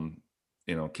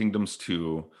 Kingdom's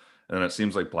 2, and then it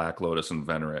seems like Black Lotus and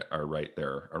Venerate are right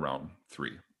there around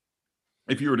 3.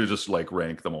 If you were to just like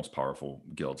rank the most powerful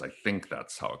guilds, I think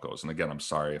that's how it goes. And again, I'm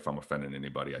sorry if I'm offending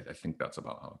anybody. I think that's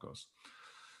about how it goes.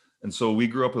 And so we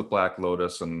grew up with Black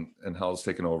Lotus, and Hell's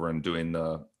taken over and doing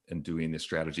the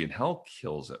strategy, and Hell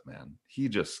kills it, man. He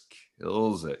just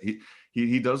kills it.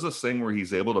 He does this thing where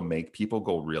he's able to make people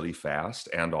go really fast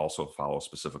and also follow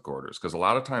specific orders. Because a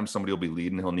lot of times somebody will be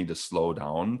leading, he'll need to slow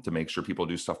down to make sure people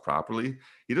do stuff properly.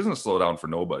 He doesn't slow down for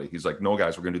nobody. He's like, no,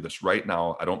 guys, we're going to do this right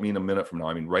now. I don't mean a minute from now.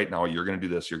 I mean, right now, you're going to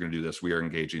do this. You're going to do this. We are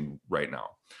engaging right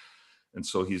now. And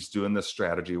so he's doing this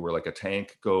strategy where like a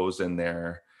tank goes in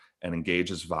there and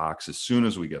engages Vox as soon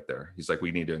as we get there. He's like,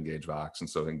 we need to engage Vox. And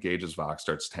so engages Vox,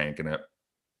 starts tanking it,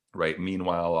 right?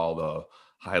 Meanwhile, all the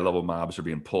high-level mobs are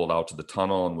being pulled out to the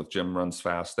tunnel, and with Jim runs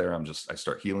fast there, I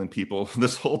start healing people.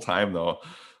 This whole time, though,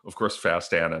 of course, Fast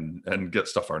Dan and Get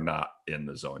Stuff are not in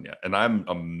the zone yet. And I'm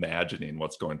imagining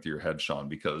what's going through your head, Sean,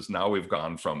 because now we've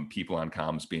gone from people on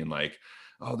comms being like,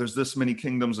 oh, there's this many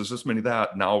kingdoms, there's this many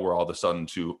that. Now we're all of a sudden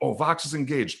to, oh, Vox is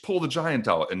engaged, pull the giant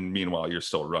out. And meanwhile, you're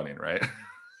still running, right?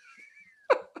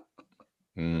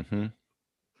 Mm-hmm.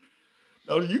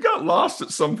 Now, you got lost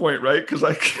at some point, right? Because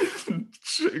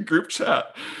group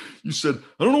chat, you said,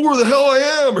 I don't know where the hell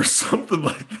I am, or something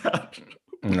like that.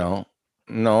 No,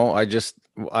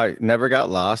 I never got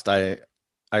lost. I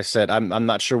said, I'm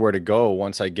not sure where to go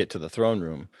once I get to the throne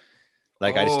room.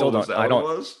 Like, I still don't, I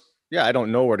don't, yeah, I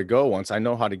don't know where to go once. I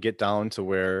know how to get down to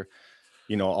where,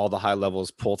 all the high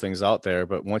levels pull things out there.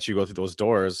 But once you go through those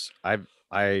doors,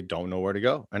 I don't know where to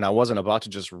go. And I wasn't about to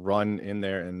just run in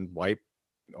there and wipe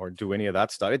or do any of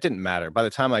that stuff. It didn't matter. By the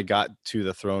time I got to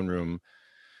the throne room,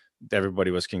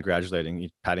 everybody was congratulating,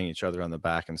 patting each other on the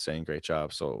back and saying, great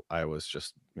job. So I was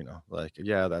just, like,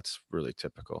 yeah, that's really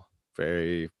typical.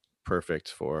 Very perfect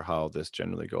for how this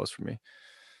generally goes for me.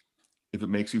 If it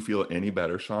makes you feel any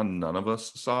better, Sean, none of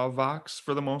us saw Vox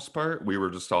for the most part. We were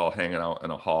just all hanging out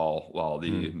in a hall while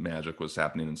the magic was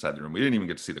happening inside the room. We didn't even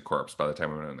get to see the corpse. By the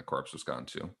time we went in, the corpse was gone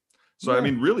too. So, yeah. I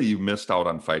mean, really, you missed out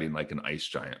on fighting like an ice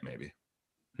giant, maybe.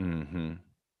 Mm-hmm.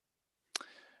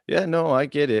 Yeah, no, I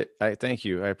get it. Thank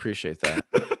you. I appreciate that.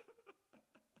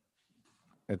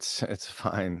 It's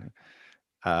fine.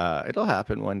 It'll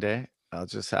happen one day. I'll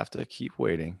just have to keep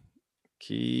waiting.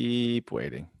 Keep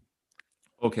waiting.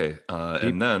 Okay,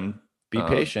 and then be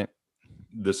patient.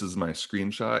 This is my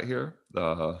screenshot here.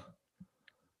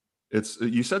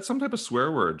 You said some type of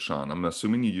swear word, Sean. I'm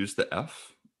assuming you used the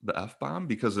F bomb,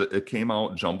 because it came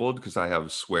out jumbled because I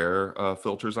have swear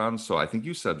filters on. So I think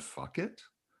you said "fuck it"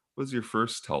 was your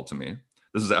first tell to me.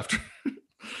 This is after.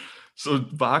 So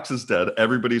Vox is dead.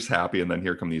 Everybody's happy, and then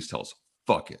here come these tells.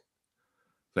 Fuck it.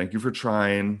 Thank you for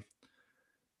trying.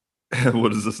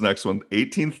 What is this next one?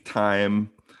 18th time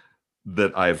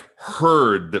that I've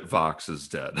heard that Vox is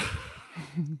dead.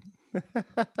 Isn't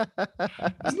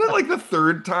that like the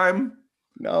third time?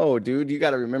 No, dude, you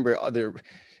got to remember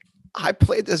I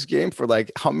played this game for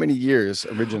like how many years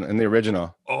in the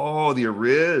original? Oh, the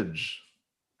orig.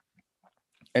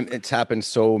 And it's happened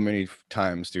so many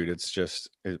times, dude. It's just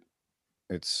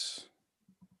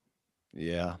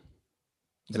yeah.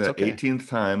 The okay. 18th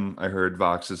time I heard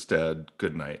Vox is dead,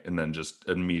 good night, and then just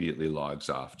immediately logs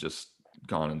off, just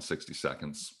gone in 60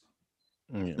 seconds.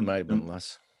 It might have been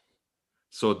less.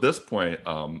 So at this point,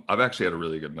 I've actually had a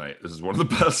really good night. This is one of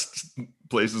the best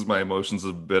places my emotions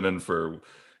have been in for,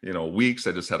 weeks.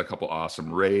 I just had a couple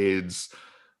awesome raids.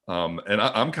 And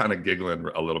I'm kind of giggling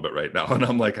a little bit right now. And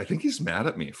I'm like, I think he's mad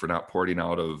at me for not porting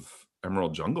out of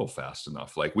Emerald Jungle fast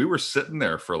enough. Like, we were sitting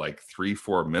there for like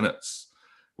 3-4 minutes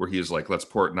where he's like, let's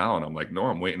port now. And I'm like, no,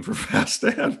 I'm waiting for Fast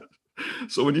Dan.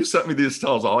 So when you sent me these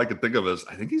tells, all I could think of is,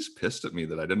 I think he's pissed at me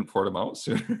that I didn't port him out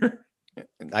sooner.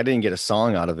 I didn't get a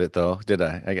song out of it though, did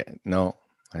I? No,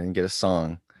 I didn't get a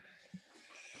song.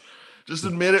 Just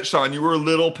admit it, Sean. You were a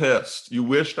little pissed. You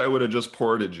wished I would have just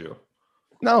ported you.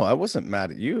 No, I wasn't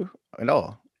mad at you at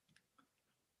all.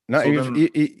 Not So even then,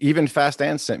 even Fast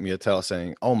Ann sent me a tell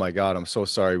saying, "Oh my God, I'm so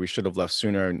sorry. We should have left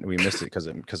sooner and we missed it because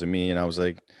of me." And I was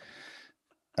like,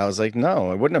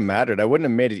 no, it wouldn't have mattered. I wouldn't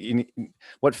have made it.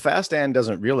 What Fast Ann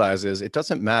doesn't realize is it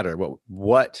doesn't matter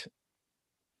what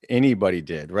anybody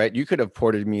did, right? You could have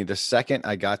ported me the second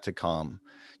I got to calm.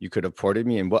 You could have ported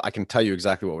me, and what I can tell you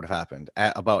exactly what would have happened.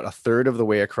 At about a third of the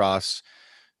way across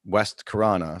West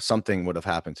Corona, something would have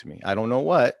happened to me. I don't know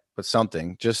what, but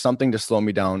something, just something to slow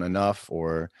me down enough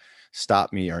or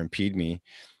stop me or impede me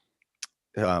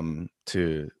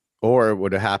to, or it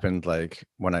would have happened like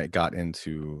when I got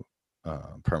into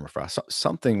permafrost.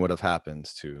 Something would have happened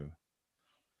to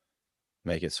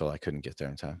make it so I couldn't get there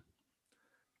in time.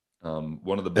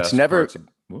 one of the It's best never, parts of,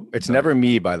 Ooh, it's go ahead. never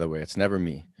me, by the way. It's never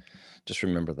me. Just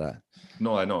remember that.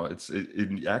 No, I know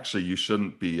actually you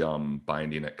shouldn't be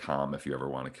binding at calm if you ever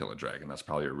want to kill a dragon. That's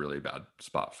probably a really bad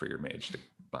spot for your mage to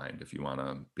bind if you want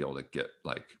to be able to get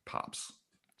like pops.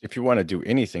 If you want to do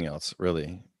anything else,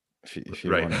 really, if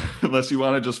you Right. want to, Unless you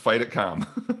want to just fight at calm.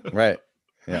 right?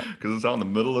 Yeah, Because it's out in the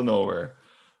middle of nowhere.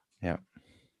 yeah.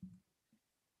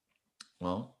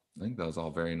 Well, I think that was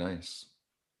all very nice.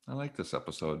 I like this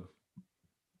episode.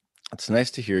 It's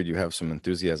nice to hear you have some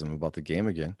enthusiasm about the game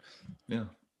again. Yeah,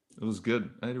 it was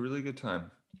good. I had a really good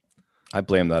time. I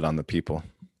blame that on the people.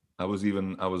 I was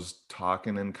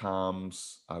talking in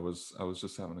comms. I was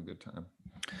just having a good time.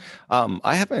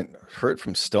 I haven't heard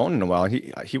from Stone in a while.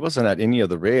 He wasn't at any of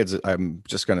the raids. I'm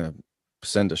just gonna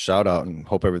send a shout out and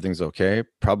hope everything's okay.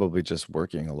 Probably just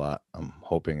working a lot. I'm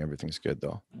hoping everything's good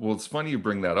though. Well, it's funny you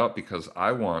bring that up because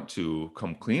I want to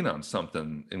come clean on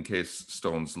something in case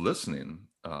Stone's listening,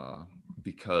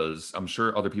 because I'm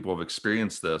sure other people have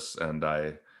experienced this, and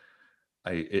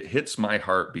it hits my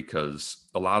heart because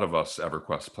a lot of us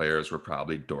EverQuest players were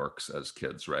probably dorks as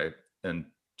kids, right? And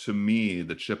to me,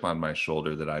 the chip on my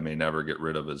shoulder that I may never get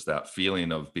rid of is that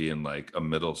feeling of being like a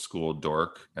middle school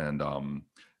dork and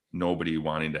nobody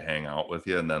wanting to hang out with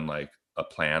you, and then like a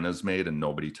plan is made and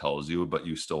nobody tells you, but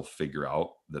you still figure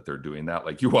out that they're doing that.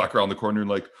 Like you walk around the corner and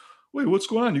like, wait, what's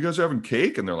going on? You guys are having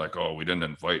cake? And they're like, oh, we didn't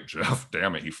invite Jeff.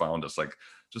 Damn it, he found us. Like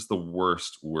just the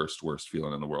worst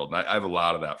feeling in the world. And I have a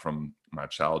lot of that from my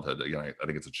childhood. Again, I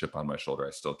think it's a chip on my shoulder.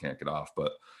 I still can't get off,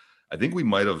 but I think we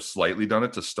might have slightly done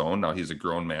it to Stone. Now he's a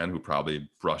grown man who probably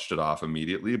brushed it off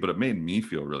immediately, but it made me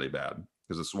feel really bad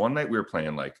because this one night we were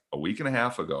playing like a week and a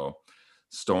half ago.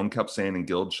 Stone kept saying in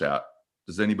guild chat,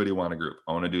 does anybody want a group?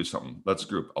 I want to do something. Let's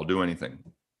group. I'll do anything.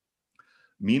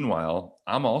 Meanwhile,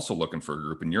 I'm also looking for a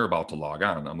group and you're about to log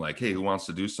on. I'm like, hey, who wants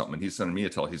to do something? And he's sending me a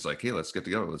tell. He's like, hey, let's get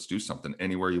together. Let's do something.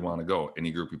 Anywhere you want to go,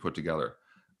 any group you put together,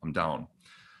 I'm down.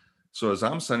 So as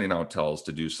I'm sending out tells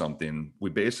to do something, we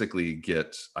basically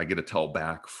I get a tell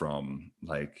back from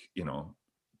like,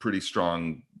 pretty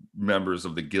strong members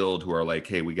of the guild who are like,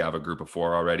 hey, we got a group of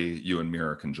 4 already. You and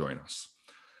Mira can join us.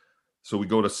 So we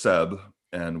go to Seb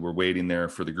and we're waiting there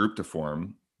for the group to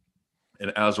form.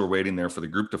 And as we're waiting there for the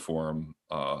group to form,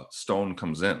 Stone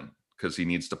comes in because he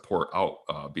needs to port out.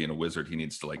 Being a wizard, he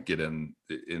needs to like get in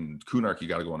Kunark. You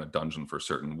got to go on a dungeon for a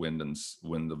certain wind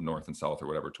of north and south or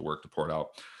whatever to work to port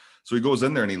out. So he goes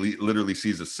in there and he literally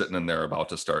sees us sitting in there about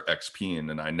to start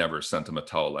XPing. And I never sent him a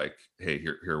tell like, hey,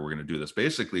 here, we're going to do this.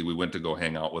 Basically, we went to go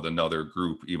hang out with another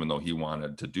group, even though he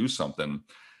wanted to do something.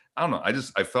 I don't know.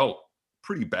 I felt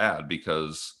pretty bad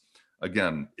because,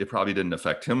 again, it probably didn't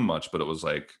affect him much, but it was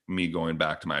like me going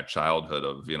back to my childhood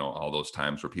of, all those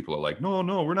times where people are like, no,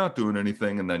 we're not doing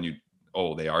anything. And then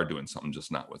they are doing something,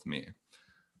 just not with me.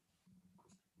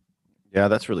 Yeah,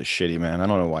 that's really shitty, man. I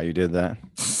don't know why you did that.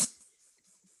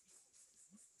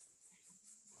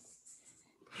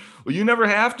 Well, you never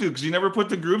have to because you never put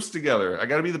the groups together. I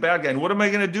got to be the bad guy. And what am I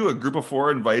going to do? A group of 4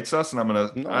 invites us and I'm going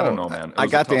to, I don't know, man. It was I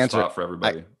got a tough the answer spot for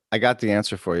everybody. I got the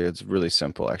answer for you. It's really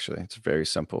simple, actually. It's very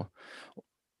simple.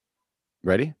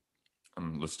 Ready?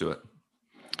 Let's do it.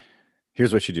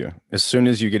 Here's what you do. As soon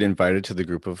as you get invited to the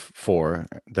group of 4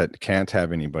 that can't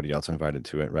have anybody else invited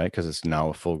to it, right? Because it's now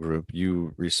a full group,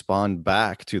 you respond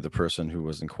back to the person who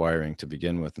was inquiring to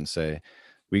begin with and say,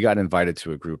 we got invited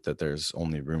to a group that there's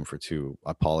only room for 2.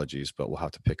 Apologies, but we'll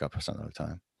have to pick up another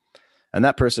time. And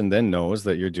that person then knows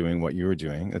that you're doing what you were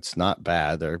doing. It's not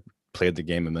bad. They're played the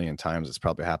game a million times. It's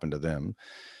probably happened to them.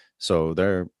 So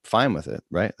they're fine with it,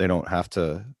 right? They don't have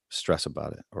to stress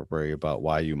about it or worry about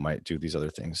why you might do these other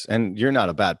things. And you're not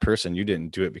a bad person. You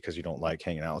didn't do it because you don't like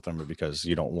hanging out with them or because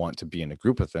you don't want to be in a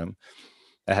group with them.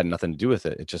 It had nothing to do with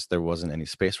it. It just, there wasn't any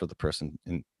space for the person,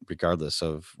 regardless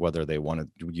of whether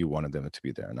you wanted them to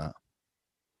be there or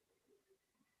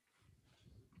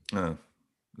not.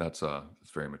 That's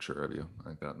very mature of you. I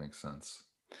think that makes sense.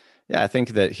 Yeah, I think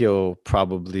that he'll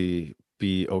probably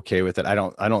be okay with it. I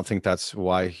don't think that's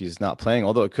why he's not playing.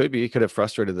 Although it could be, he could have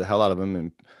frustrated the hell out of him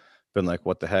and been like,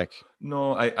 "What the heck?"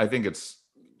 No, I think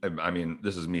I mean,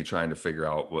 this is me trying to figure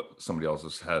out what somebody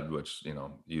else's head, which,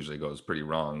 usually goes pretty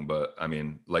wrong. But I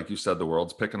mean, like you said, the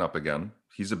world's picking up again.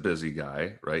 He's a busy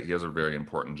guy, right? He has a very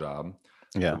important job.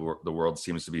 Yeah, The world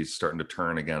seems to be starting to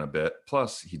turn again a bit.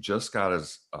 Plus, he just got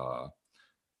his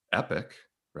epic,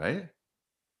 right?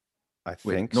 I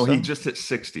Wait, think no, he so. just hit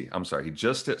 60. I'm sorry. He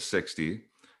just hit 60.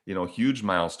 Huge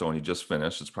milestone. He just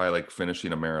finished. It's probably like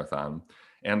finishing a marathon.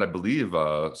 And I believe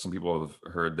some people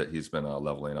have heard that he's been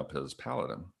leveling up his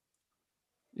paladin.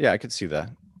 Yeah, I could see that.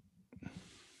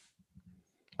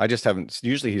 I just haven't.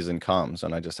 Usually he's in comms,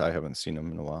 and I haven't seen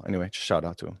him in a while. Anyway, just shout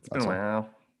out to him. It's been That's a all. while.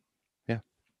 Yeah.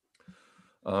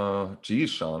 Geez,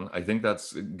 Sean, I think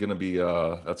that's gonna be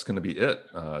it.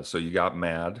 So you got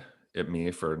mad at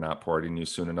me for not porting you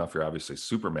soon enough. You're obviously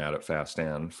super mad at Fast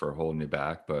Ann for holding you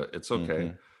back, but it's okay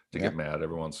Hmm. to Yeah, get mad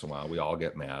every once in a while. We all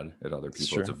get mad at other it's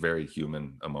people. It's a true. very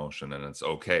human emotion, and it's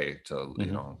okay to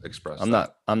Hmm. express I'm that.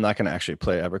 not. I'm not going to actually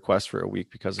play EverQuest for a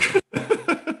week because of it.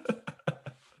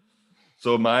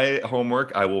 So my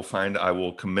homework, I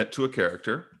will commit to a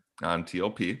character on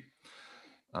TLP.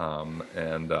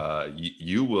 And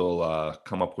you will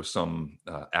come up with some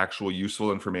actual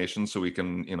useful information so we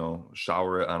can,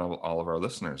 shower it on all of our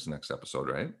listeners next episode,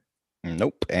 right?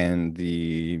 Nope. And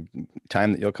the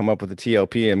time that you'll come up with the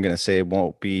TLP, I'm going to say it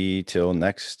won't be till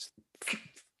next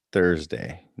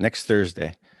Thursday. Next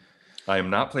Thursday. I am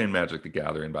not playing Magic the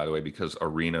Gathering, by the way, because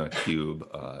Arena Cube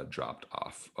dropped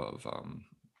off of.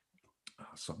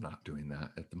 So I'm not doing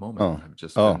that at the moment. Oh. I've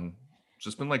Oh.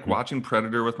 just been like Hmm. watching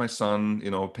Predator with my son,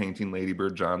 painting Lady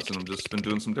Bird Johnson. I've just been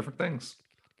doing some different things.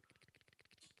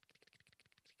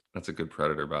 That's a good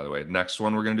Predator, by the way. Next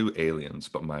one, we're gonna do Aliens,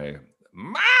 but my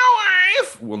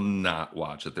wife will not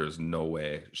watch it. There's no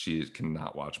way she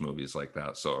cannot watch movies like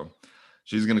that. So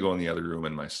she's gonna go in the other room,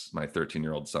 and my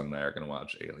 13-year-old son and I are gonna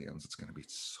watch Aliens. It's gonna be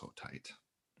so tight.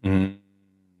 Mm,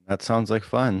 that sounds like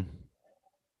fun.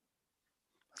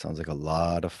 Sounds like a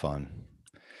lot of fun.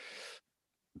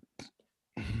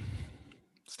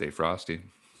 Stay frosty.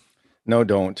 No,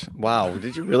 don't. Wow.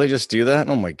 Did you really just do that?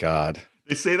 Oh my God.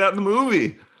 They say that in the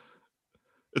movie.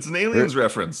 It's an Aliens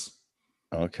reference.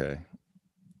 Okay.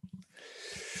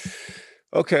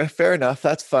 Okay, fair enough.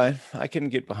 That's fine. I can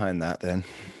get behind that then.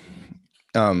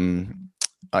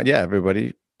 Yeah,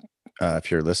 everybody, if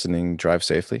you're listening, drive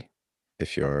safely.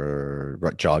 If you're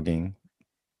jogging,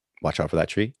 watch out for that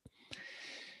tree.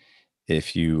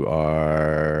 If you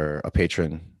are a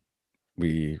patron,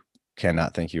 we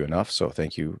cannot thank you enough. So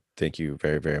thank you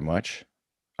very, very much.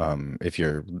 If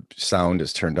your sound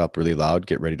is turned up really loud,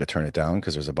 get ready to turn it down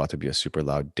because there's about to be a super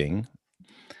loud ding.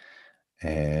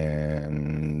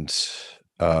 And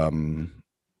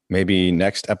maybe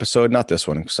next episode, not this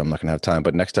one because I'm not gonna have time,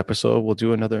 but next episode we'll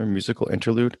do another musical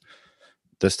interlude.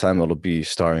 This time it'll be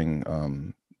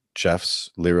starring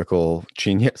Jeff's lyrical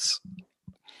genius.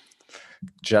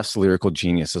 Jeff's lyrical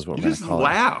genius is what You we're just gonna call it.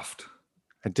 laughed.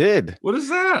 I did. What is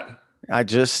that? I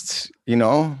just,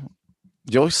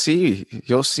 you'll see.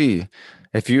 You'll see.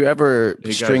 If you ever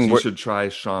Hey string guys, you should try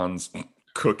Sean's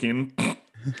cooking.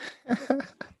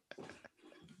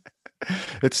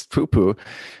 it's poo poo.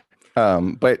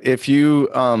 But if you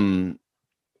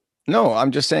no,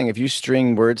 I'm just saying if you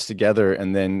string words together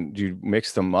and then you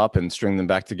mix them up and string them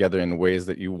back together in ways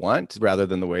that you want rather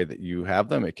than the way that you have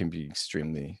them, it can be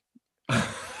extremely Are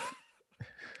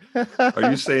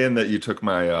you saying that you took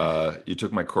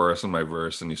my chorus and my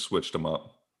verse and you switched them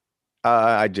up?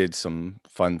 I did some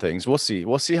fun things. We'll see.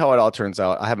 We'll see how it all turns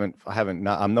out.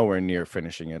 I'm nowhere near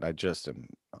finishing it. I just am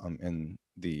in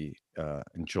the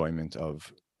enjoyment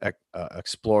of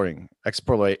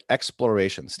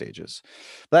exploration stages.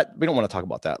 But we don't want to talk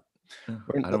about that. I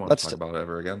don't want to talk about it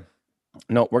ever again.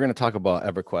 No, we're going to talk about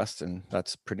EverQuest, and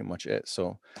that's pretty much it.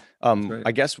 So, Right.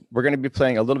 I guess we're going to be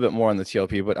playing a little bit more on the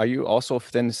TLP. But are you also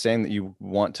then saying that you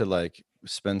want to like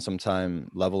spend some time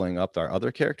leveling up our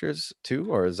other characters too,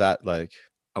 or is that like?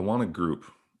 I want a group.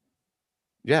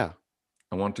 Yeah.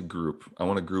 I want to group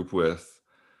with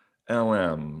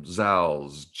LM,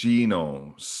 Zals,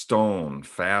 Gino, Stone,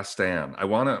 Fast Ann.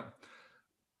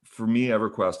 For me,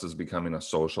 EverQuest is becoming a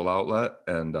social outlet.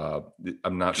 And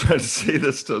I'm not trying to say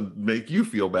this to make you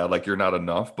feel bad like you're not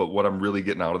enough, but what I'm really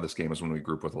getting out of this game is when we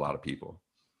group with a lot of people.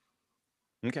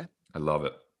 Okay. I love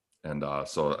it. And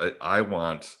so I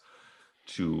want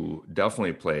to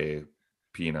definitely play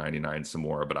P99 some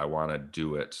more, but I want to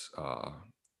do it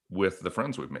with the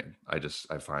friends we've made. I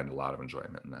find a lot of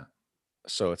enjoyment in that.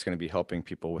 So it's going to be helping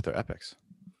people with their epics.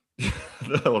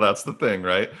 Well, that's the thing,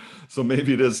 right? So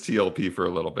maybe it is TLP for a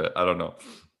little bit. I don't know.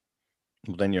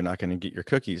 Well, then you're not going to get your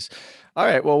cookies. All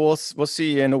right. Well, we'll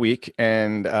see you in a week,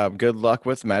 and good luck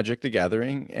with Magic the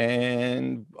Gathering.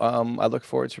 And I look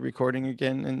forward to recording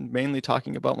again and mainly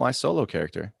talking about my solo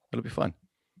character. It'll be fun.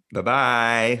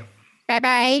 Bye-bye.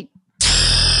 Bye-bye.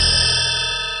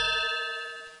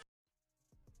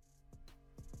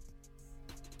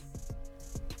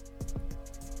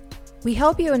 We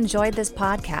hope you enjoyed this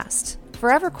podcast.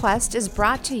 Forever Quest is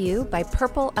brought to you by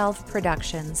Purple Elf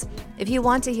Productions. If you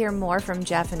want to hear more from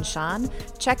Jeff and Sean,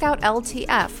 check out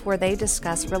LTF, where they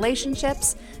discuss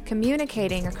relationships,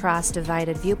 communicating across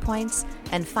divided viewpoints,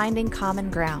 and finding common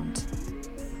ground.